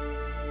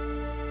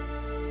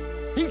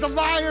 He's a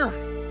liar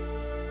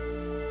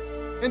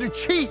and a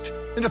cheat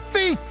and a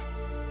thief.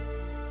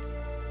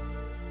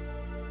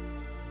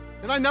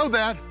 And I know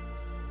that,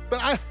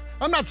 but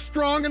I'm not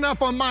strong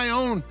enough on my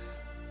own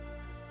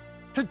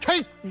to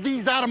take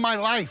these out of my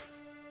life.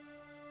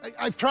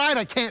 I've tried,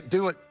 I can't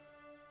do it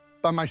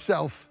by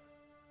myself.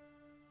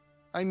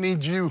 I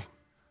need you.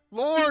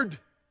 Lord,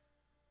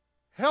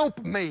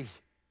 help me.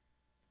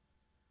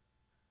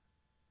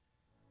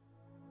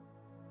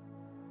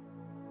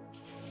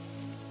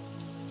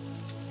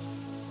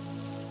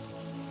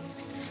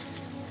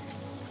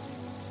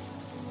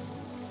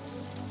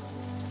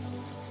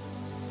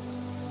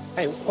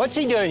 Hey, what's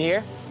he doing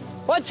here?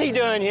 What's he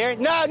doing here?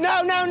 No,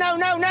 no, no, no,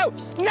 no, no,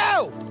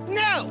 no,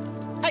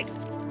 no! Hey!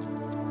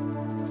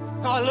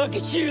 Oh, look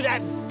at you,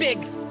 that big,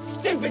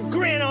 stupid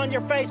grin on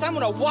your face. I'm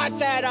gonna wipe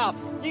that off.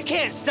 You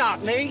can't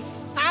stop me.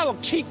 I will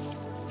keep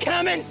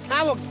coming.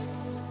 I will...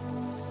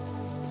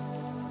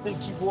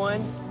 Think you've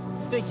won?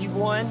 Think you've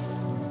won?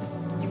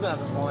 You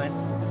haven't won,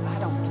 because I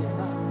don't give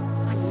up.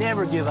 I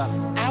never give up.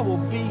 I will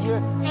be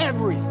here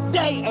every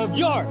day of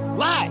your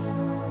life.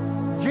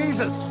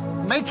 Jesus,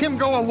 make him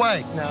go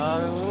away.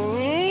 No,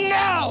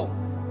 no!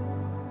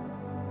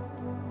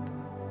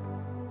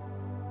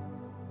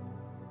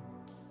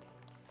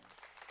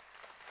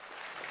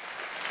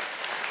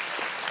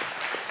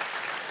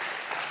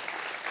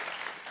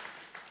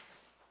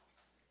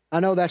 I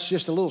know that's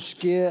just a little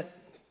skit.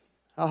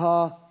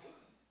 Ha-ha.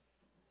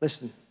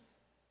 Listen,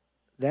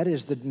 that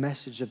is the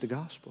message of the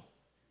gospel.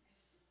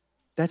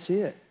 That's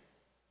it.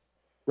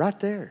 Right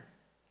there.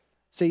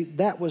 See,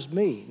 that was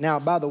me. Now,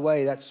 by the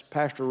way, that's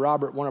Pastor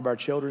Robert, one of our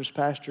children's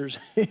pastors.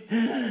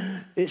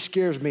 It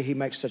scares me he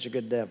makes such a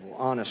good devil,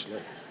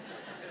 honestly.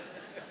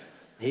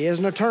 He is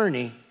an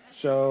attorney,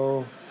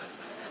 so.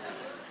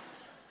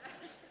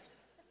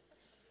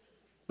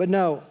 But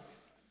no,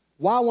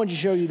 why I wanted to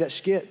show you that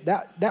skit,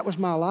 that was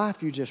my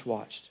life you just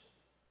watched.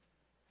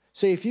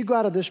 See, if you go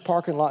out of this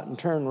parking lot and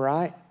turn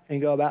right and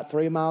go about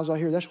 3 miles out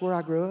here, that's where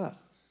I grew up.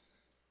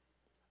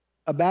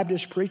 A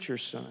Baptist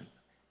preacher's son.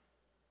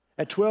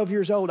 At 12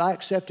 years old, I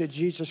accepted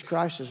Jesus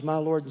Christ as my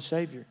Lord and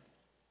Savior.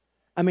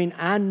 I mean,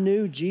 I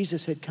knew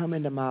Jesus had come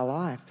into my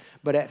life,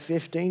 but at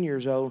 15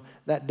 years old,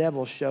 that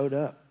devil showed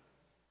up.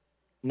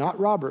 Not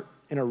Robert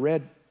in a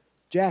red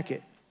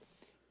jacket.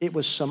 It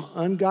was some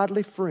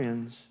ungodly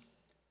friends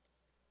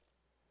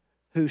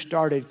who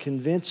started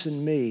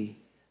convincing me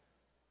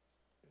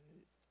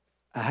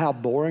how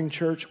boring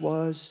church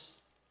was.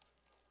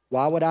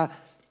 Why would I?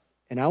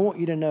 And I want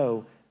you to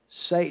know,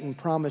 Satan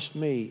promised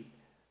me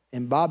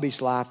in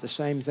Bobby's life the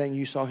same thing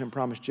you saw him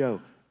promise Joe.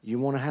 You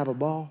want to have a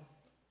ball?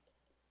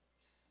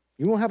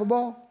 You want to have a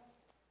ball?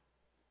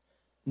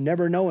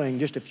 Never knowing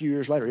just a few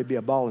years later it'd be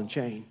a ball and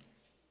chain.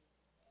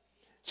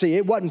 See,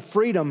 it wasn't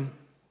freedom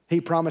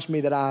he promised me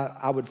that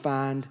I would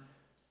find.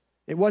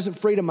 It wasn't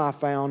freedom I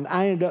found.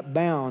 I ended up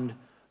bound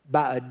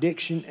by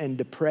addiction and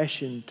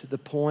depression to the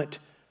point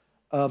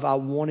of I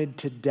wanted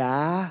to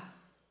die,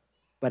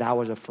 but I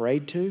was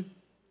afraid to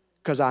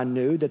because I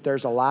knew that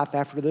there's a life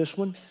after this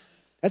one.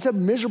 That's a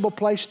miserable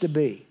place to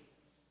be.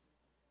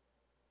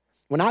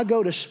 When I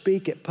go to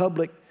speak at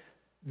public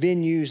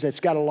venues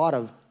that's got a lot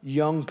of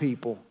young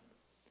people,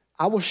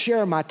 I will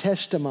share my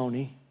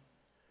testimony,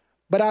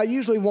 but I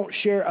usually won't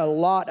share a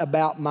lot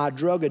about my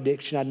drug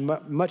addiction.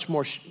 I'd much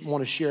more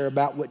want to share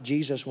about what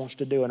Jesus wants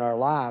to do in our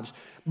lives,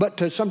 but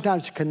to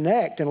sometimes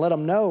connect and let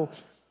them know,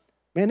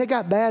 man, it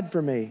got bad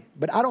for me.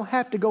 But I don't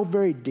have to go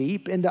very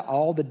deep into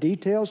all the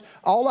details.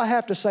 All I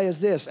have to say is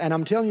this, and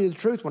I'm telling you the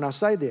truth when I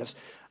say this.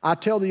 I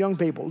tell the young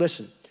people,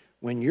 listen,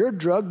 when your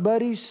drug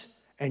buddies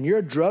and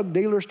your drug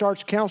dealer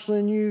starts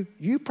counseling you,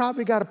 you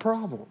probably got a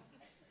problem.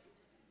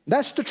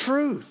 That's the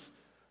truth.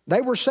 They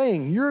were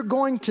saying, you're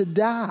going to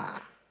die.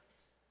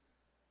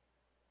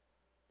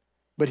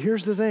 But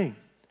here's the thing.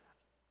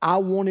 I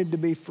wanted to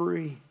be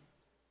free.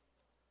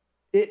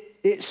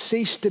 It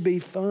ceased to be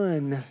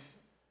fun.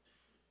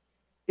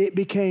 It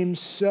became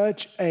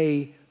such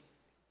a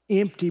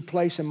empty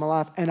place in my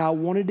life, and I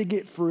wanted to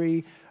get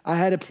free. I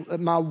had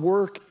my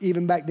work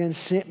even back then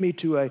sent me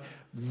to a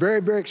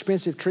very, very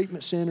expensive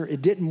treatment center.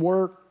 It didn't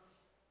work.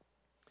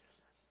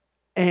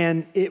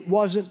 And it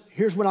wasn't,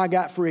 here's when I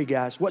got free,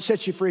 guys. What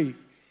sets you free,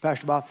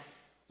 Pastor Bob?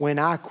 When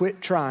I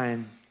quit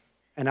trying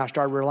and I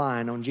started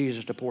relying on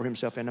Jesus to pour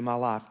himself into my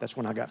life, that's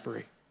when I got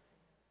free.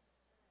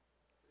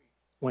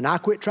 When I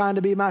quit trying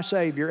to be my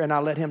Savior and I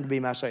let him to be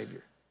my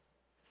Savior.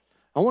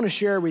 I want to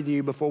share with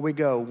you before we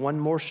go one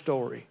more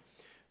story.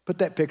 Put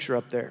that picture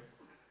up there.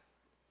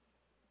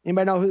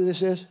 Anybody know who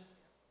this is?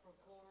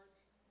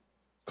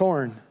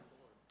 Corn.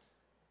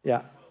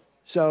 Yeah.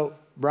 So,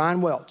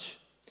 Brian Welch.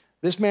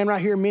 This man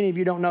right here, many of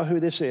you don't know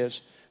who this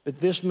is, but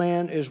this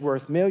man is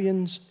worth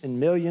millions and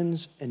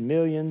millions and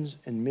millions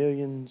and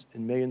millions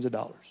and millions of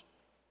dollars.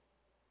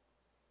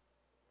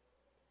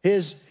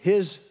 His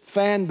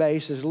fan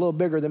base is a little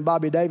bigger than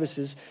Bobby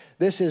Davis's.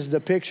 This is the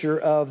picture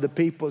of the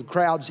people,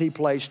 crowds he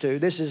plays to.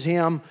 This is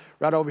him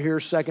right over here,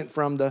 second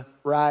from the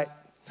right.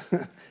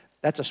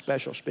 That's a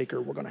special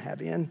speaker we're going to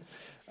have in.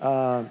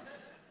 No,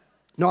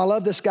 I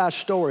love this guy's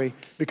story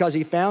because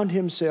he found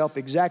himself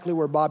exactly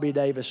where Bobby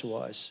Davis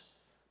was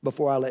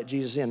before I let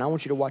Jesus in. I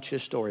want you to watch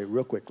this story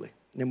real quickly,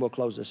 and then we'll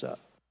close this up.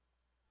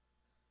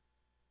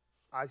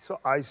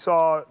 I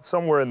saw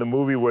somewhere in the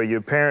movie where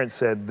your parents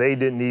said they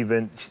didn't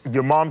even,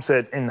 your mom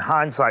said in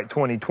hindsight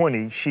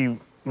 2020, she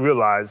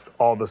realized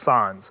all the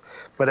signs.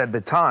 But at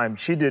the time,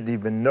 she didn't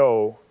even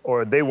know,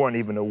 or they weren't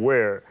even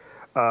aware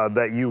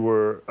that you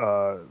were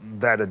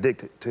that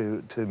addicted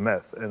to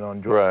meth and on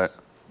drugs.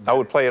 Right. I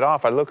would play it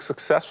off. I look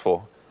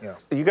successful. Yeah.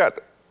 You got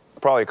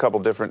probably a couple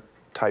different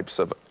types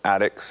of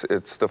addicts.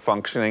 It's the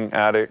functioning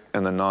addict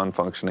and the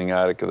non-functioning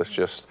addict that's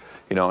just,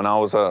 you know, and I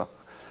was a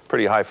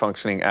pretty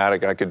high-functioning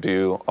addict. I could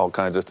do all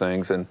kinds of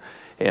things, and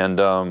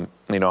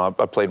you know,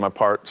 I played my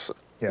parts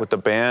with the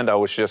band. I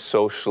was just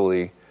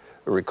socially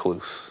a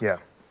recluse. Yeah.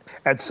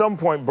 At some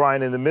point,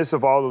 Brian, in the midst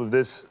of all of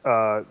this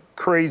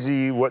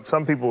crazy, what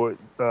some people would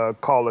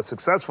call a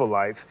successful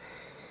life,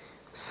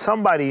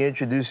 somebody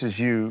introduces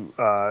you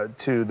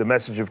to the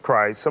message of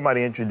Christ.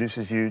 Somebody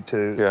introduces you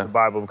to the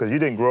Bible, because you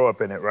didn't grow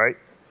up in it, right?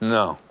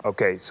 No.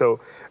 Okay, so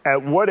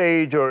at what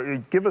age,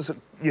 or give us,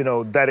 you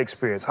know, that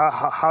experience.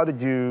 How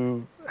did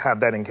you have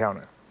that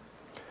encounter?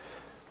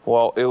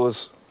 Well,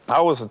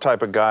 I was the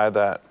type of guy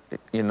that,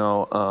 you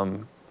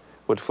know,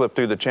 would flip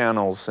through the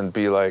channels and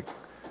be like,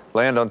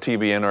 land on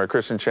TBN or a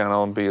Christian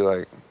channel and be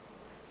like,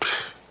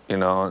 you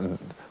know, and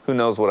who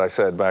knows what I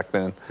said back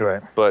then.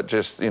 Right. But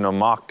just, you know,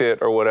 mocked it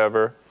or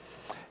whatever.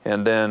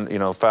 And then, you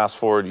know, fast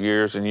forward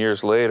years and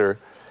years later,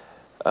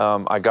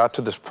 I got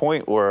to this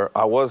point where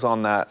I was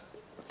on that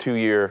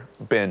 2-year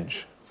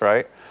binge,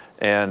 right?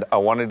 And I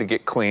wanted to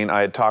get clean.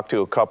 I had talked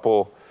to a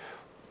couple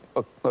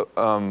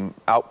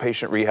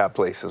outpatient rehab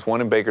places,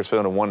 one in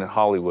Bakersfield and one in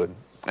Hollywood.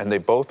 And they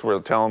both were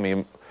telling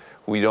me,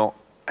 we don't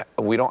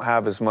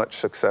have as much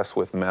success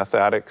with meth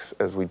addicts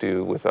as we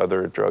do with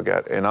other drug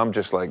addicts. And I'm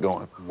just like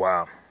going,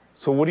 wow.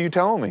 So what are you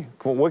telling me?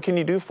 Well, what can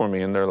you do for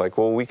me? And they're like,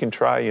 well, we can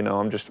try, you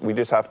know, we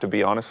just have to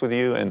be honest with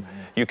you, and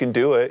you can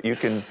do it. You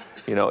can,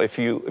 you know, if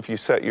you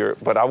set your,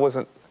 but I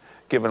wasn't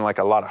given like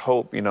a lot of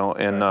hope, you know,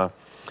 and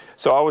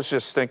so I was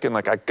just thinking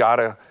like, I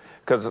gotta,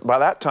 because by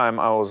that time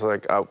I was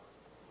like,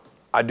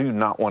 I do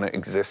not want to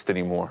exist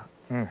anymore.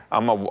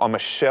 I'm a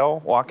shell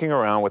walking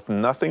around with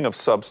nothing of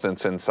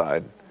substance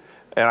inside.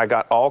 And I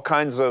got all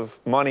kinds of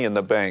money in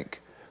the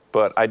bank,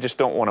 but I just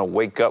don't want to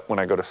wake up when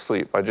I go to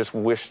sleep. I just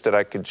wish that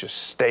I could just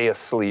stay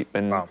asleep.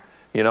 And,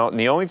 you know, and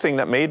the only thing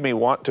that made me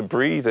want to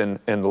breathe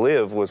and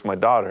live was my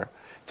daughter.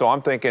 So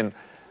I'm thinking,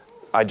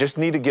 I just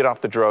need to get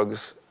off the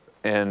drugs,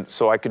 and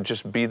so I could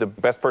just be the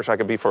best person I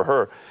could be for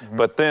her.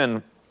 But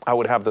then I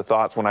would have the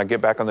thoughts when I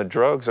get back on the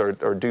drugs or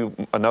do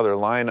another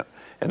line,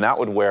 and that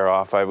would wear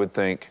off, I would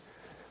think,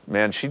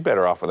 man, she'd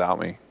better off without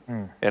me.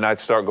 And I'd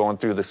start going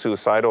through the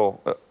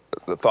suicidal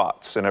the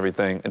thoughts and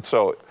everything. And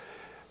so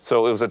it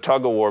was a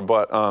tug of war,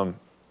 but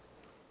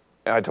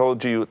I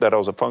told you that I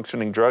was a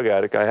functioning drug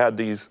addict. I had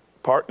these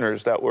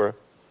partners that were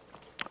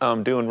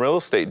doing real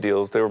estate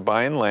deals. They were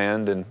buying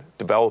land and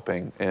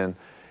developing, and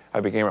I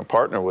became a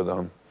partner with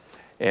them.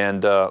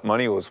 And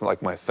money was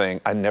like my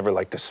thing. I never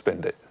liked to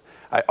spend it.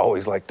 I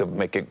always liked to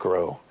make it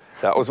grow.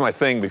 That was my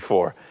thing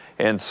before.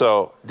 And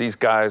so these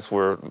guys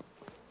were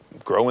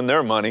growing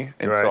their money,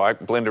 and so I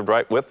blended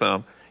right with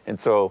them. And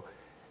so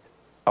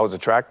I was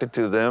attracted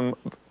to them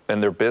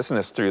and their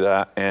business through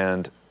that,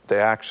 and they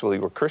actually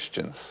were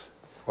Christians.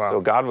 Wow.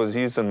 So God was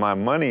using my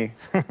money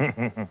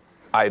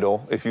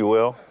idol, if you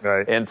will.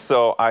 Right. And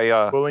so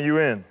I... pulling you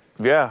in.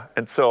 Yeah,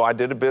 and so I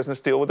did a business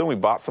deal with them. We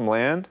bought some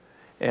land,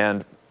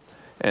 and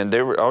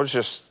they were, I was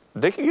just,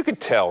 you could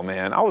tell,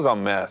 man, I was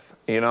on meth,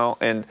 you know,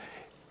 and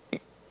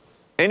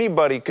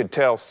anybody could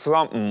tell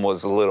something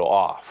was a little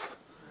off,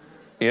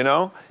 you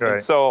know? Right.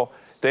 And so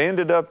they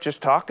ended up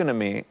just talking to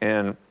me,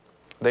 and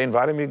they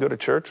invited me to go to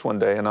church one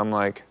day, and I'm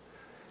like,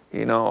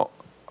 you know,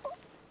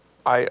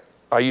 I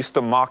used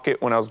to mock it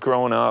when I was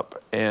growing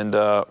up, and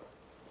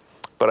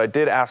but I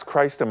did ask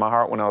Christ in my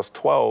heart when I was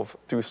 12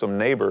 through some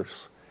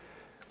neighbors.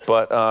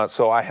 But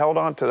so I held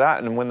on to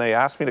that, and when they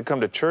asked me to come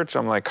to church,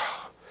 I'm like,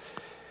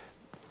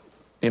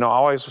 you know,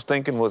 all I was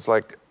thinking was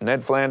like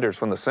Ned Flanders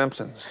from The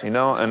Simpsons, you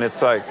know? And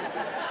it's like,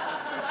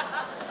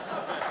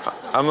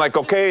 I'm like,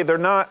 okay, they're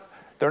not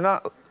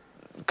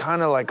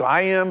kind of like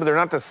I am, but they're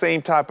not the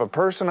same type of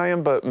person I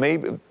am, but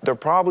maybe they're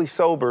probably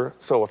sober.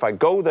 So if I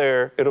go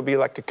there, it'll be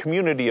like a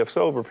community of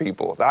sober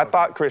people. I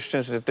thought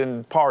Christians that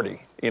didn't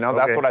party, you know,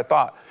 that's what I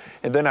thought.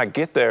 And then I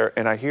get there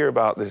and I hear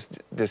about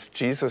this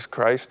Jesus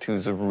Christ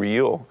who's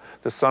real,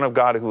 the Son of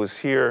God who was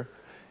here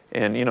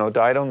and, you know,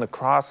 died on the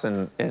cross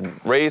and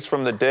raised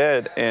from the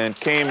dead and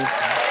came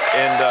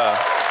and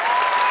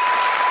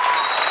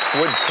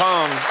would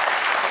come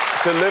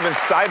to live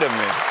inside of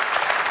me.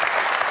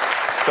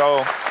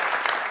 So,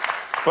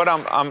 but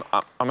I'm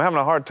having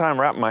a hard time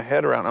wrapping my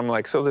head around. I'm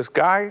like, so this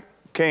guy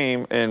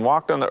came and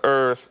walked on the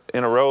earth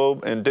in a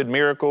robe and did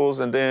miracles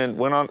and then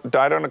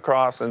died on the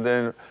cross and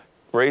then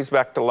raised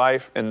back to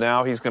life, and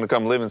now he's going to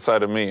come live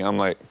inside of me. I'm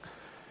like,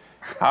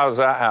 how does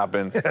that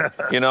happen?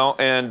 You know,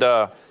 and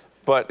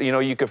but you know,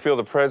 you could feel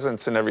the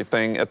presence and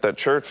everything at that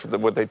church,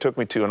 what they took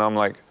me to, and I'm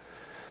like,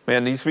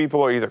 man, these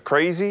people are either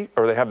crazy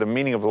or they have the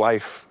meaning of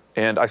life.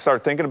 And I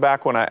started thinking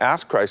back when I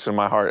asked Christ in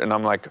my heart, and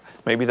I'm like,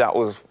 maybe that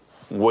was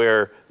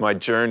where my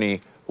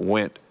journey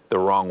went the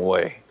wrong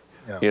way.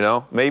 Yeah. You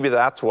know, maybe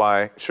that's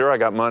why, sure, I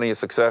got money and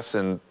success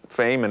and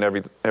fame and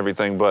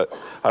everything, but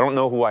I don't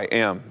know who I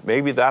am.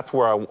 Maybe that's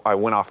where I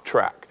went off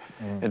track.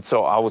 And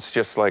so I was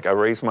just like, I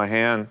raised my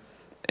hand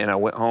and I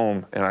went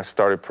home and I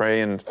started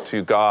praying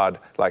to God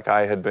like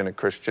I had been a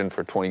Christian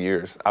for 20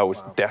 years. I was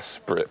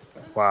desperate.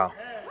 Wow.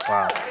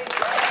 Wow.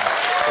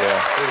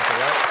 Yeah. Beautiful,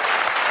 right?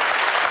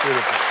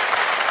 Beautiful.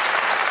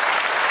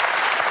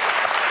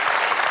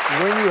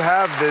 When you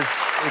have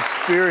this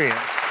experience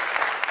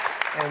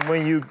and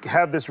when you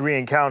have this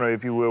re-encounter,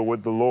 if you will,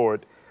 with the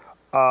Lord,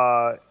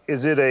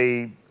 is it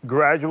a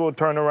gradual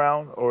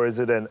turnaround or is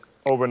it an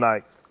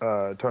overnight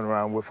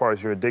turnaround as far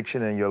as your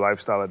addiction and your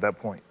lifestyle at that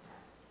point?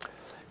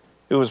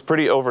 It was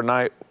pretty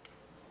overnight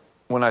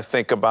when I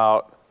think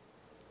about,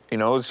 you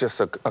know, it was just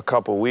a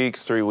couple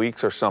weeks, 3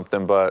 weeks or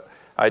something, but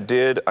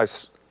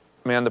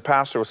man, the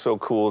pastor was so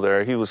cool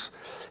there.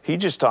 He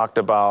just talked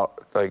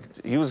about, like,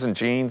 he was in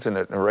jeans and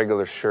a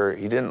regular shirt.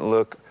 He didn't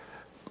look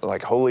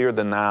like holier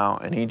than thou.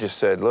 And he just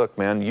said, look,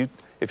 man,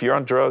 if you're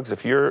on drugs,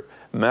 if you're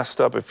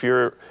messed up, if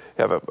you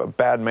have a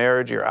bad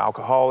marriage, you're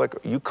alcoholic,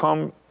 you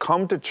come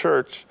to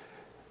church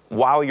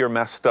while you're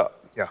messed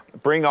up. Yeah.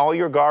 Bring all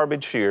your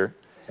garbage here,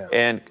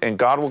 and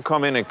God will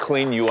come in and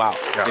clean you out,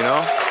 you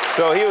know?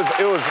 So it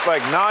was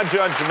like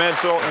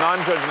non-judgmental,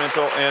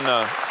 and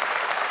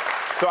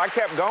so I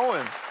kept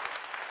going.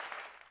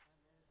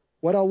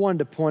 What I wanted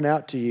to point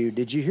out to you,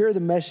 did you hear the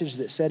message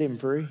that set him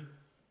free?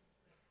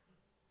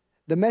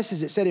 The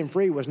message that set him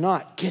free was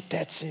not, get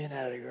that sin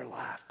out of your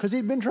life, because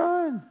he'd been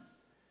trying.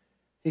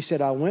 He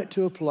said, I went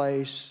to a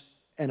place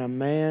and a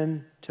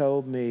man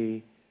told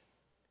me,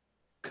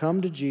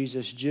 come to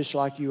Jesus just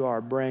like you are.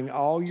 Bring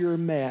all your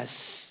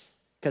mess,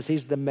 because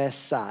he's the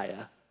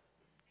Messiah.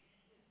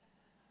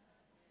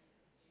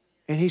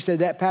 And he said,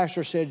 that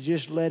pastor said,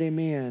 just let him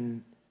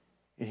in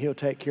and he'll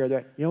take care of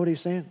that. You know what he's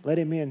saying? Let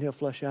him in, he'll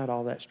flush out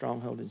all that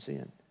stronghold and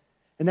sin.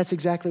 And that's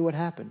exactly what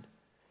happened.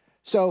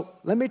 So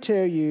let me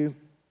tell you,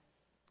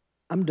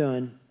 I'm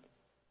done.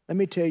 Let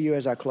me tell you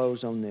as I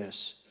close on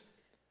this.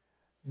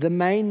 The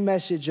main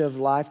message of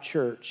Life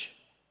Church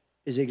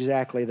is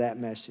exactly that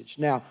message.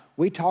 Now,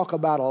 we talk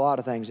about a lot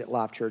of things at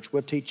Life Church.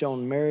 We'll teach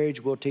on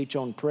marriage. We'll teach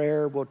on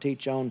prayer. We'll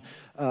teach on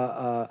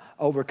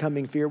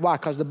overcoming fear. Why?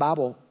 Because the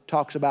Bible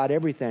talks about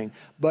everything.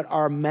 But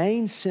our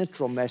main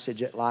central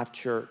message at Life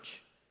Church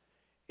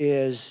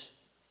is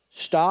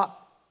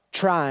stop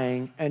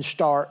trying and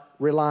start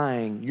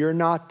relying. You're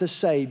not the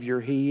Savior,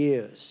 He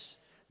is.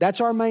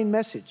 That's our main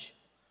message.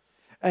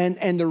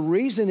 And the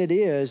reason it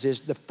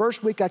is the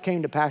first week I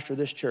came to pastor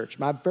this church,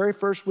 my very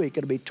first week,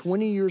 it'll be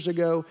 20 years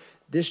ago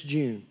this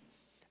June.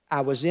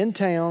 I was in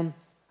town,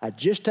 I'd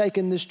just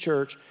taken this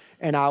church,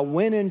 and I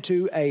went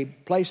into a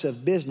place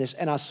of business,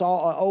 and I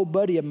saw an old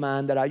buddy of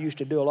mine that I used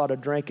to do a lot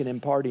of drinking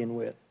and partying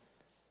with.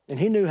 And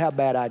he knew how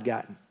bad I'd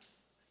gotten.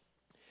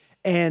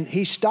 And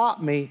he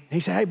stopped me, he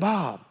said, hey,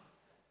 Bob.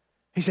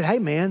 He said, hey,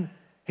 man.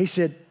 He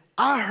said,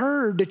 I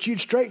heard that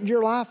you'd straightened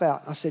your life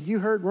out. I said, you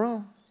heard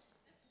wrong.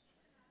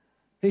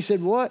 He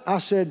said, what? I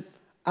said,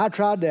 I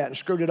tried that and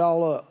screwed it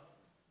all up.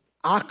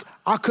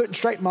 I couldn't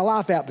straighten my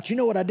life out. But you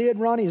know what I did,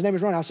 Ronnie? His name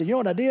is Ronnie. I said, you know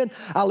what I did?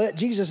 I let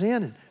Jesus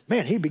in, and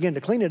man, he began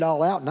to clean it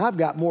all out, and I've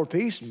got more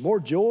peace and more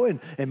joy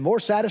and more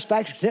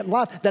satisfaction in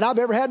life than I've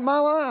ever had in my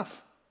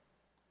life.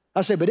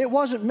 I said, but it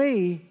wasn't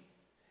me.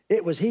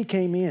 It was he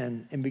came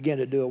in and began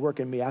to do a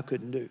work in me I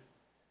couldn't do.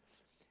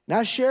 And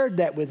I shared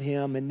that with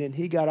him, and then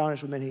he got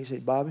honest with me, and he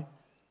said, Bobby,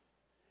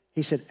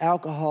 he said,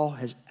 alcohol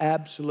has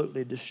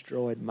absolutely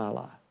destroyed my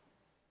life.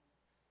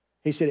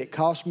 He said, it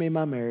cost me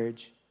my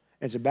marriage.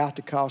 It's about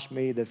to cost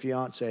me the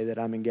fiance that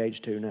I'm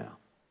engaged to now.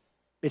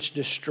 It's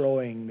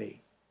destroying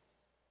me.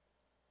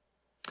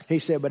 He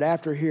said, but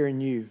after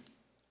hearing you,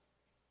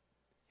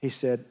 he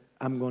said,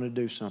 I'm going to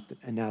do something.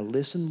 And now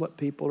listen what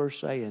people are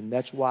saying.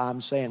 That's why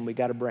I'm saying we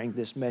got to bring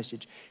this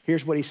message.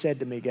 Here's what he said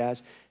to me,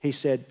 guys. He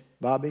said,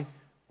 Bobby,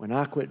 when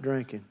I quit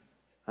drinking,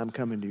 I'm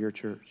coming to your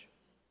church.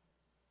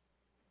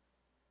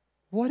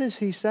 What is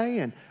he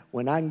saying?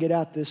 When I can get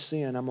out this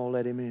sin, I'm going to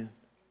let him in.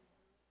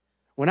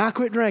 When I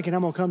quit drinking,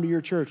 I'm going to come to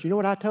your church. You know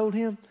what I told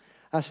him?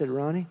 I said,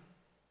 Ronnie,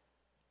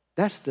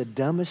 that's the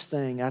dumbest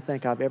thing I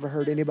think I've ever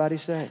heard anybody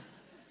say.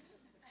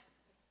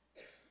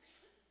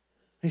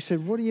 He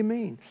said, what do you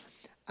mean?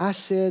 I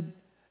said,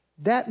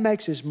 that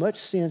makes as much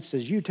sense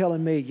as you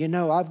telling me, you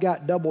know, I've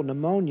got double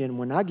pneumonia, and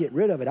when I get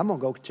rid of it, I'm going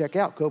to go check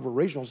out Covert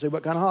Regional and see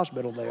what kind of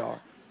hospital they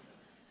are.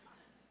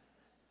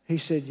 He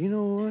said, you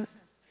know what?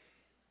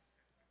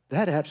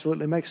 That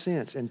absolutely makes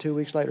sense. And 2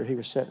 weeks later, he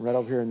was sitting right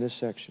over here in this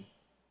section.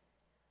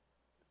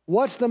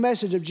 What's the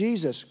message of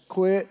Jesus?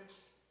 Quit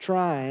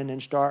trying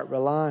and start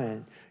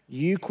relying.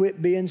 You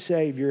quit being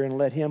Savior and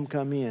let him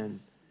come in.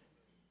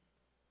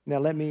 Now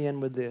let me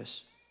end with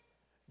this.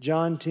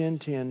 John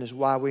 10:10 is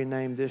why we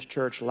named this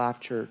church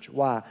Life Church.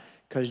 Why?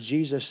 Because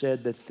Jesus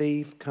said the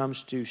thief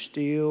comes to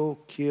steal,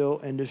 kill,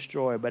 and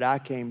destroy, but I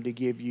came to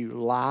give you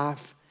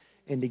life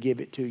and to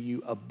give it to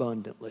you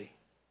abundantly.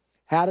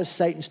 How does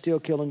Satan steal,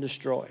 kill, and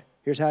destroy?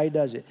 Here's how he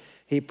does it.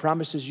 He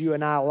promises you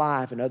and I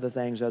life and other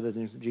things other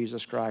than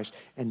Jesus Christ,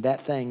 and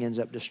that thing ends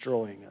up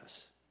destroying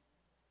us.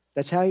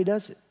 That's how he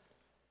does it.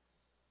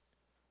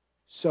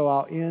 So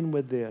I'll end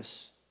with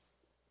this.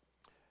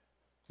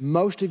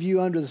 Most of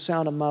you under the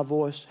sound of my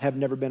voice have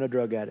never been a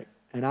drug addict,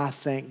 and I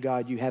thank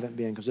God you haven't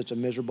been, because it's a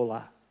miserable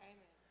life.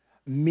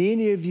 Amen.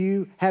 Many of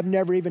you have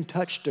never even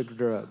touched a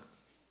drug.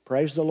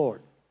 Praise the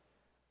Lord.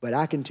 But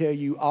I can tell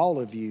you, all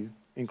of you,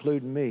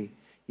 including me,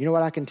 you know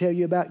what I can tell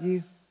you about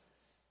you?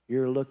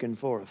 You're looking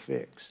for a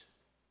fix.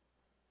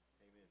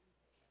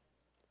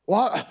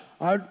 Well,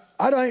 I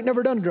ain't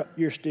never done drugs.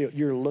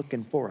 You're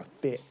looking for a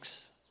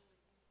fix.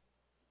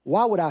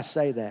 Why would I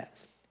say that?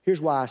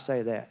 Here's why I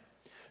say that.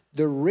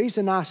 The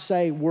reason I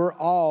say we're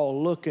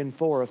all looking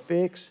for a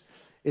fix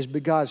is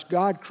because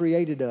God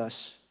created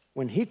us.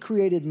 When he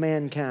created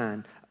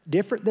mankind,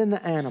 different than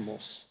the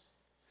animals,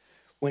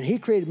 when he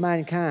created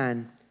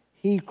mankind,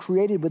 he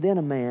created within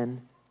a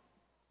man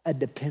a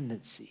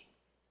dependency.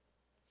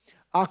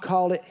 I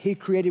call it, he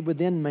created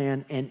within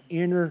man an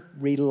inner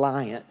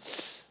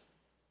reliance.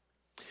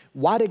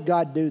 Why did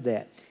God do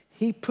that?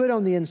 He put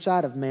on the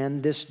inside of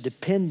man this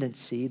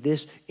dependency,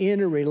 this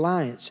inner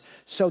reliance,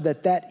 so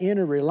that that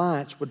inner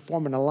reliance would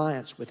form an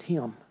alliance with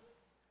him.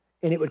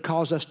 And it would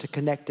cause us to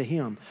connect to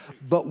him.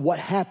 But what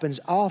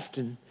happens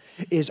often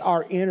is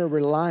our inner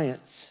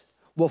reliance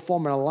will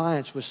form an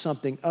alliance with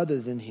something other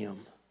than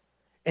him.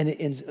 And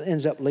it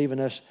ends up leaving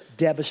us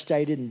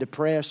devastated and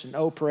depressed and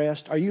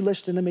oppressed. Are you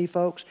listening to me,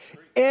 folks?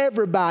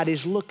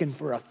 Everybody's looking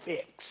for a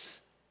fix.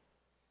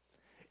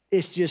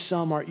 It's just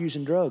some aren't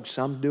using drugs.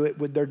 Some do it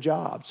with their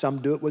job.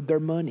 Some do it with their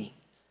money.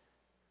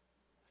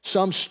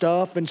 Some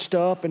stuff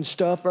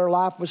their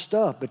life with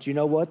stuff. But you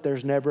know what?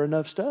 There's never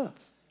enough stuff.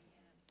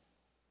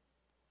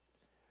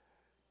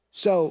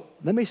 So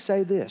let me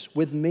say this.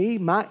 With me,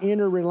 my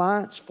inner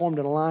reliance formed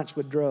an alliance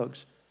with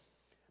drugs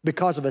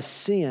because of a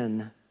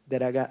sin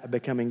that I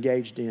become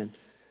engaged in.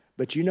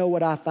 But you know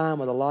what I find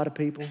with a lot of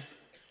people?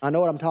 I know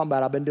what I'm talking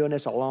about. I've been doing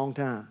this a long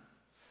time.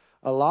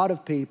 A lot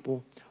of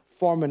people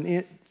form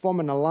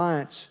an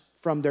alliance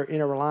from their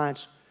inner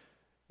reliance,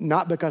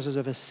 not because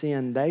of a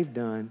sin they've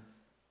done,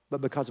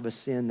 but because of a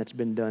sin that's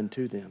been done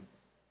to them.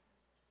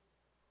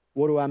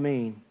 What do I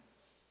mean?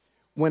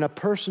 When a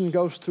person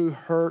goes through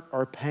hurt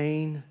or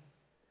pain,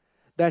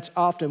 that's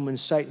often when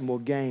Satan will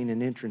gain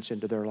an entrance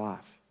into their life.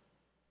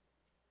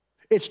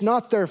 It's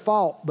not their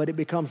fault, but it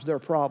becomes their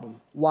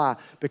problem. Why?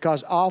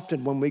 Because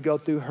often when we go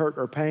through hurt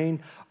or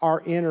pain,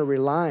 our inner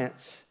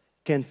reliance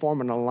can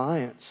form an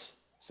alliance,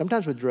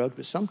 sometimes with drugs,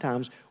 but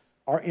sometimes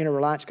our inner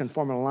reliance can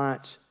form an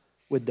alliance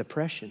with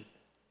depression,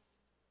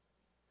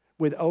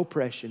 with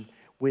oppression,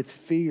 with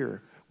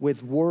fear,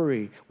 with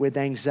worry, with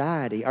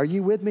anxiety. Are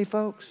you with me,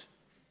 folks?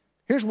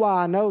 Here's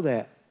why I know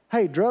that.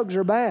 Hey, drugs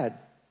are bad.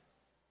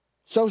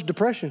 So's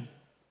depression.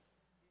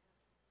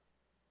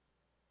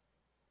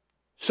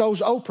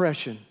 So's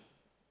oppression.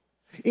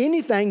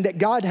 Anything that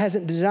God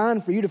hasn't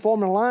designed for you to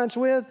form an alliance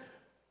with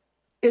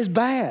is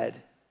bad.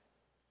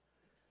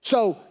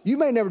 So you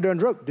may never done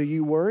drugs. Do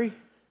you worry?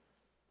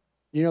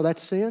 You know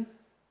that's sin?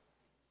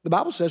 The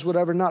Bible says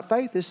whatever not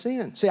faith is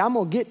sin. See, I'm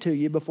going to get to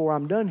you before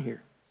I'm done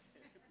here.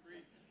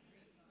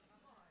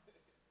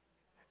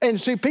 And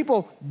see,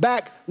 people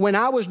back when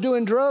I was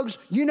doing drugs,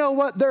 you know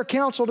what their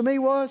counsel to me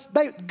was?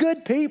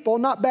 Good people,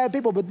 not bad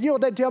people, but you know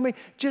what they'd tell me?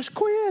 Just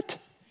quit.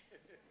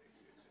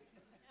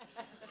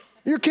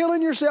 You're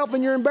killing yourself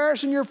and you're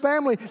embarrassing your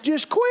family.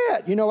 Just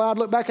quit. You know, I'd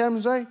look back at them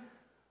and say,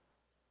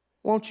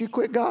 won't you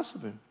quit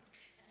gossiping?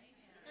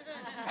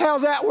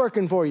 How's that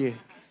working for you?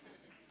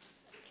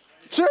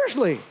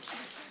 Seriously.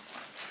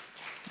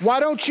 Why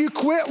don't you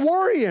quit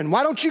worrying?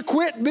 Why don't you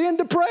quit being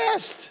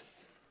depressed?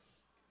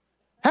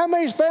 How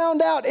many's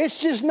found out it's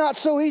just not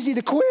so easy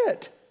to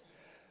quit?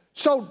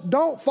 So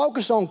don't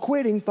focus on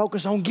quitting,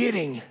 focus on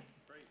getting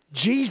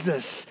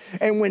Jesus.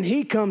 And when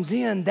he comes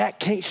in, that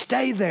can't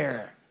stay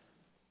there.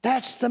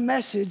 That's the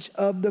message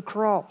of the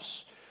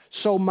cross.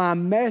 So my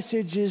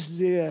message is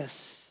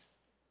this.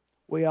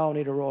 We all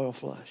need a royal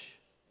flush.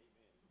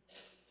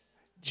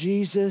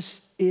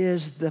 Jesus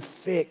is the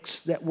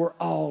fix that we're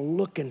all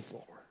looking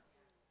for.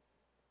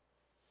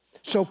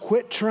 So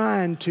quit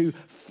trying to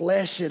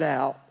flesh it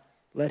out.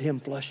 Let him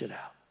flush it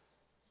out.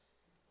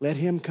 Let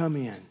him come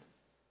in.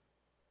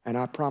 And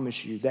I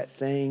promise you, that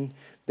thing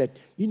that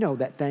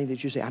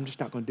you say, I'm just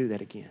not going to do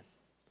that again.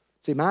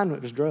 See, mine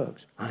was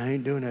drugs. I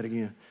ain't doing that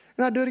again.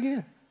 And I do it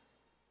again.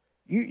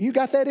 You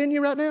got that in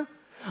you right now?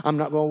 I'm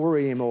not going to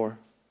worry anymore.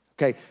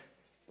 Okay,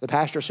 the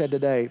pastor said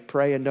today,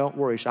 pray and don't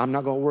worry. So I'm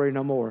not going to worry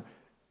no more.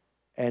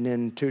 And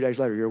then 2 days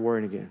later, you're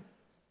worrying again.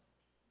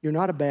 You're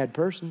not a bad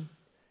person.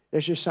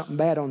 There's just something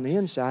bad on the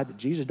inside that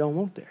Jesus don't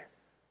want there.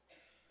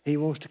 He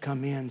wants to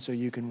come in so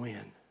you can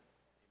win.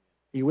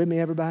 You with me,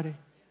 everybody?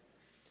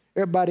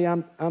 Everybody,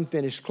 I'm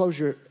finished. Close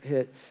your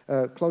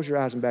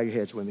eyes and bow your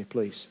heads with me,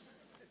 please.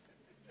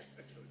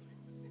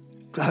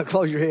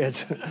 Close your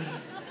heads.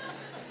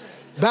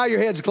 Bow your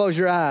heads and close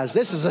your eyes.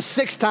 This is the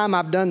 6th time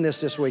I've done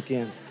this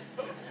weekend.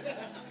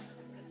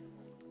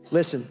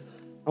 Listen,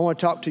 I want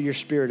to talk to your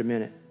spirit a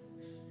minute.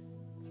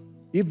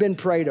 You've been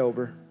prayed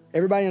over.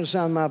 Everybody on the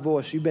sound of my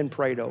voice, you've been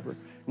prayed over.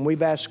 And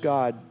we've asked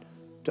God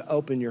to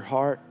open your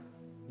heart,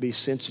 be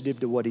sensitive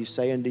to what he's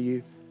saying to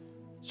you.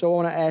 So I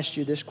want to ask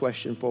you this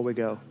question before we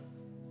go.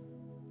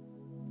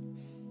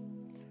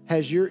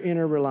 Has your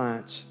inner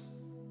reliance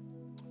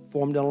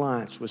formed an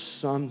alliance with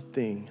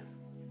something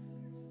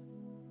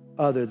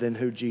other than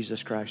who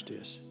Jesus Christ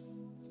is?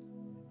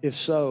 If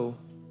so,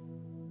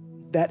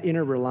 that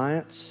inner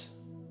reliance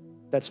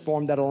that's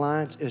formed that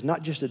alliance is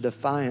not just a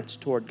defiance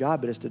toward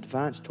God, but it's a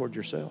defiance toward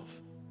yourself.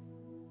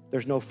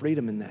 There's no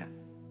freedom in that.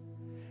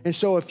 And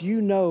so if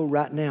you know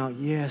right now,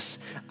 yes,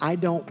 I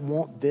don't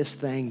want this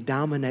thing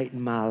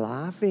dominating my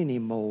life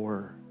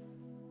anymore.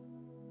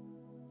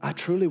 I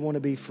truly want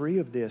to be free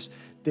of this.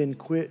 Then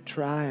quit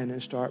trying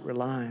and start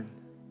relying.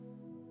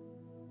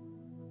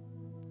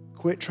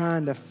 Quit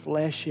trying to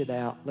flesh it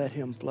out. Let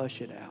him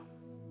flush it out.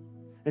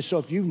 And so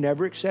if you've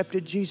never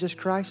accepted Jesus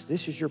Christ,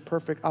 this is your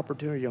perfect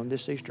opportunity on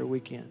this Easter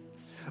weekend.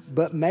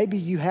 But maybe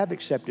you have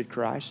accepted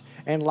Christ,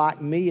 and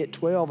like me at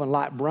 12 and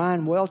like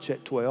Brian Welch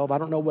at 12, I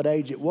don't know what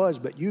age it was,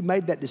 but you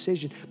made that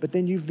decision, but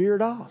then you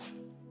veered off.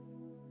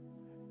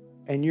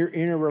 And your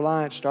inner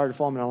reliance started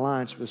forming an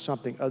alliance with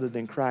something other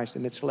than Christ,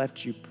 and it's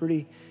left you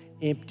pretty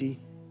empty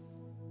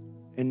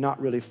and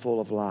not really full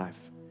of life.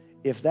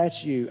 If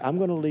that's you, I'm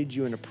going to lead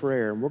you in a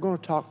prayer, and we're going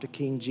to talk to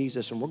King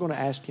Jesus, and we're going to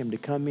ask him to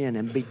come in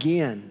and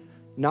begin,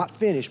 not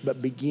finish, but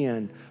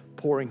begin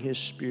pouring his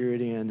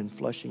Spirit in and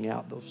flushing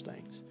out those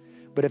things.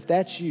 But if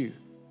that's you,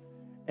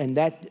 and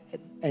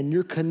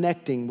you're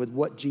connecting with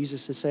what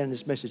Jesus is saying in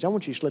this message, I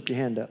want you to slip your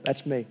hand up.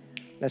 That's me.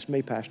 That's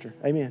me, Pastor.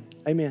 Amen.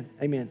 Amen.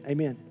 Amen.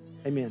 Amen.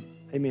 Amen.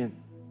 Amen.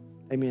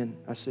 Amen.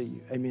 I see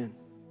you. Amen.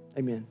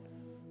 Amen.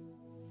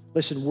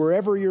 Listen,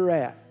 wherever you're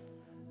at,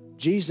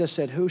 Jesus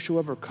said,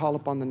 whosoever call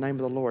upon the name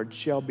of the Lord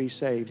shall be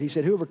saved. He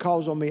said, whoever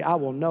calls on me, I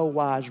will no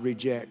wise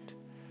reject.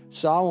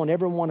 So I want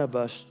every one of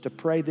us to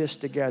pray this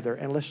together,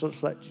 and let's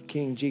let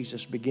King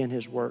Jesus begin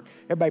his work.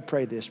 Everybody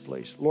pray this,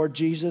 please. Lord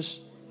Jesus,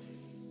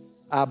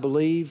 I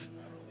believe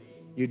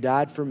you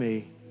died for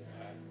me,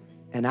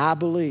 and I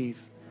believe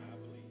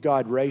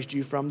God raised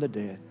you from the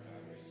dead.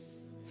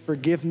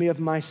 Forgive me of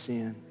my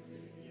sin.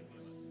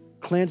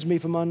 Cleanse me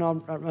from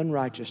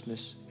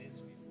unrighteousness.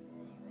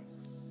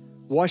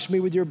 Wash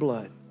me with your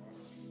blood.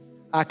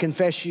 I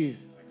confess you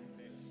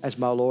as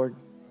my Lord,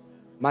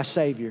 my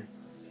Savior,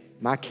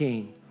 my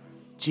King.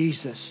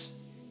 Jesus,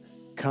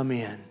 come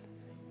in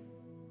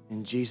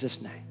Jesus'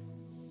 name.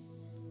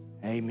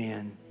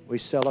 Amen. We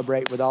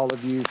celebrate with all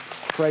of you.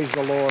 Praise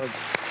the Lord.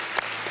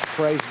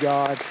 Praise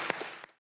God.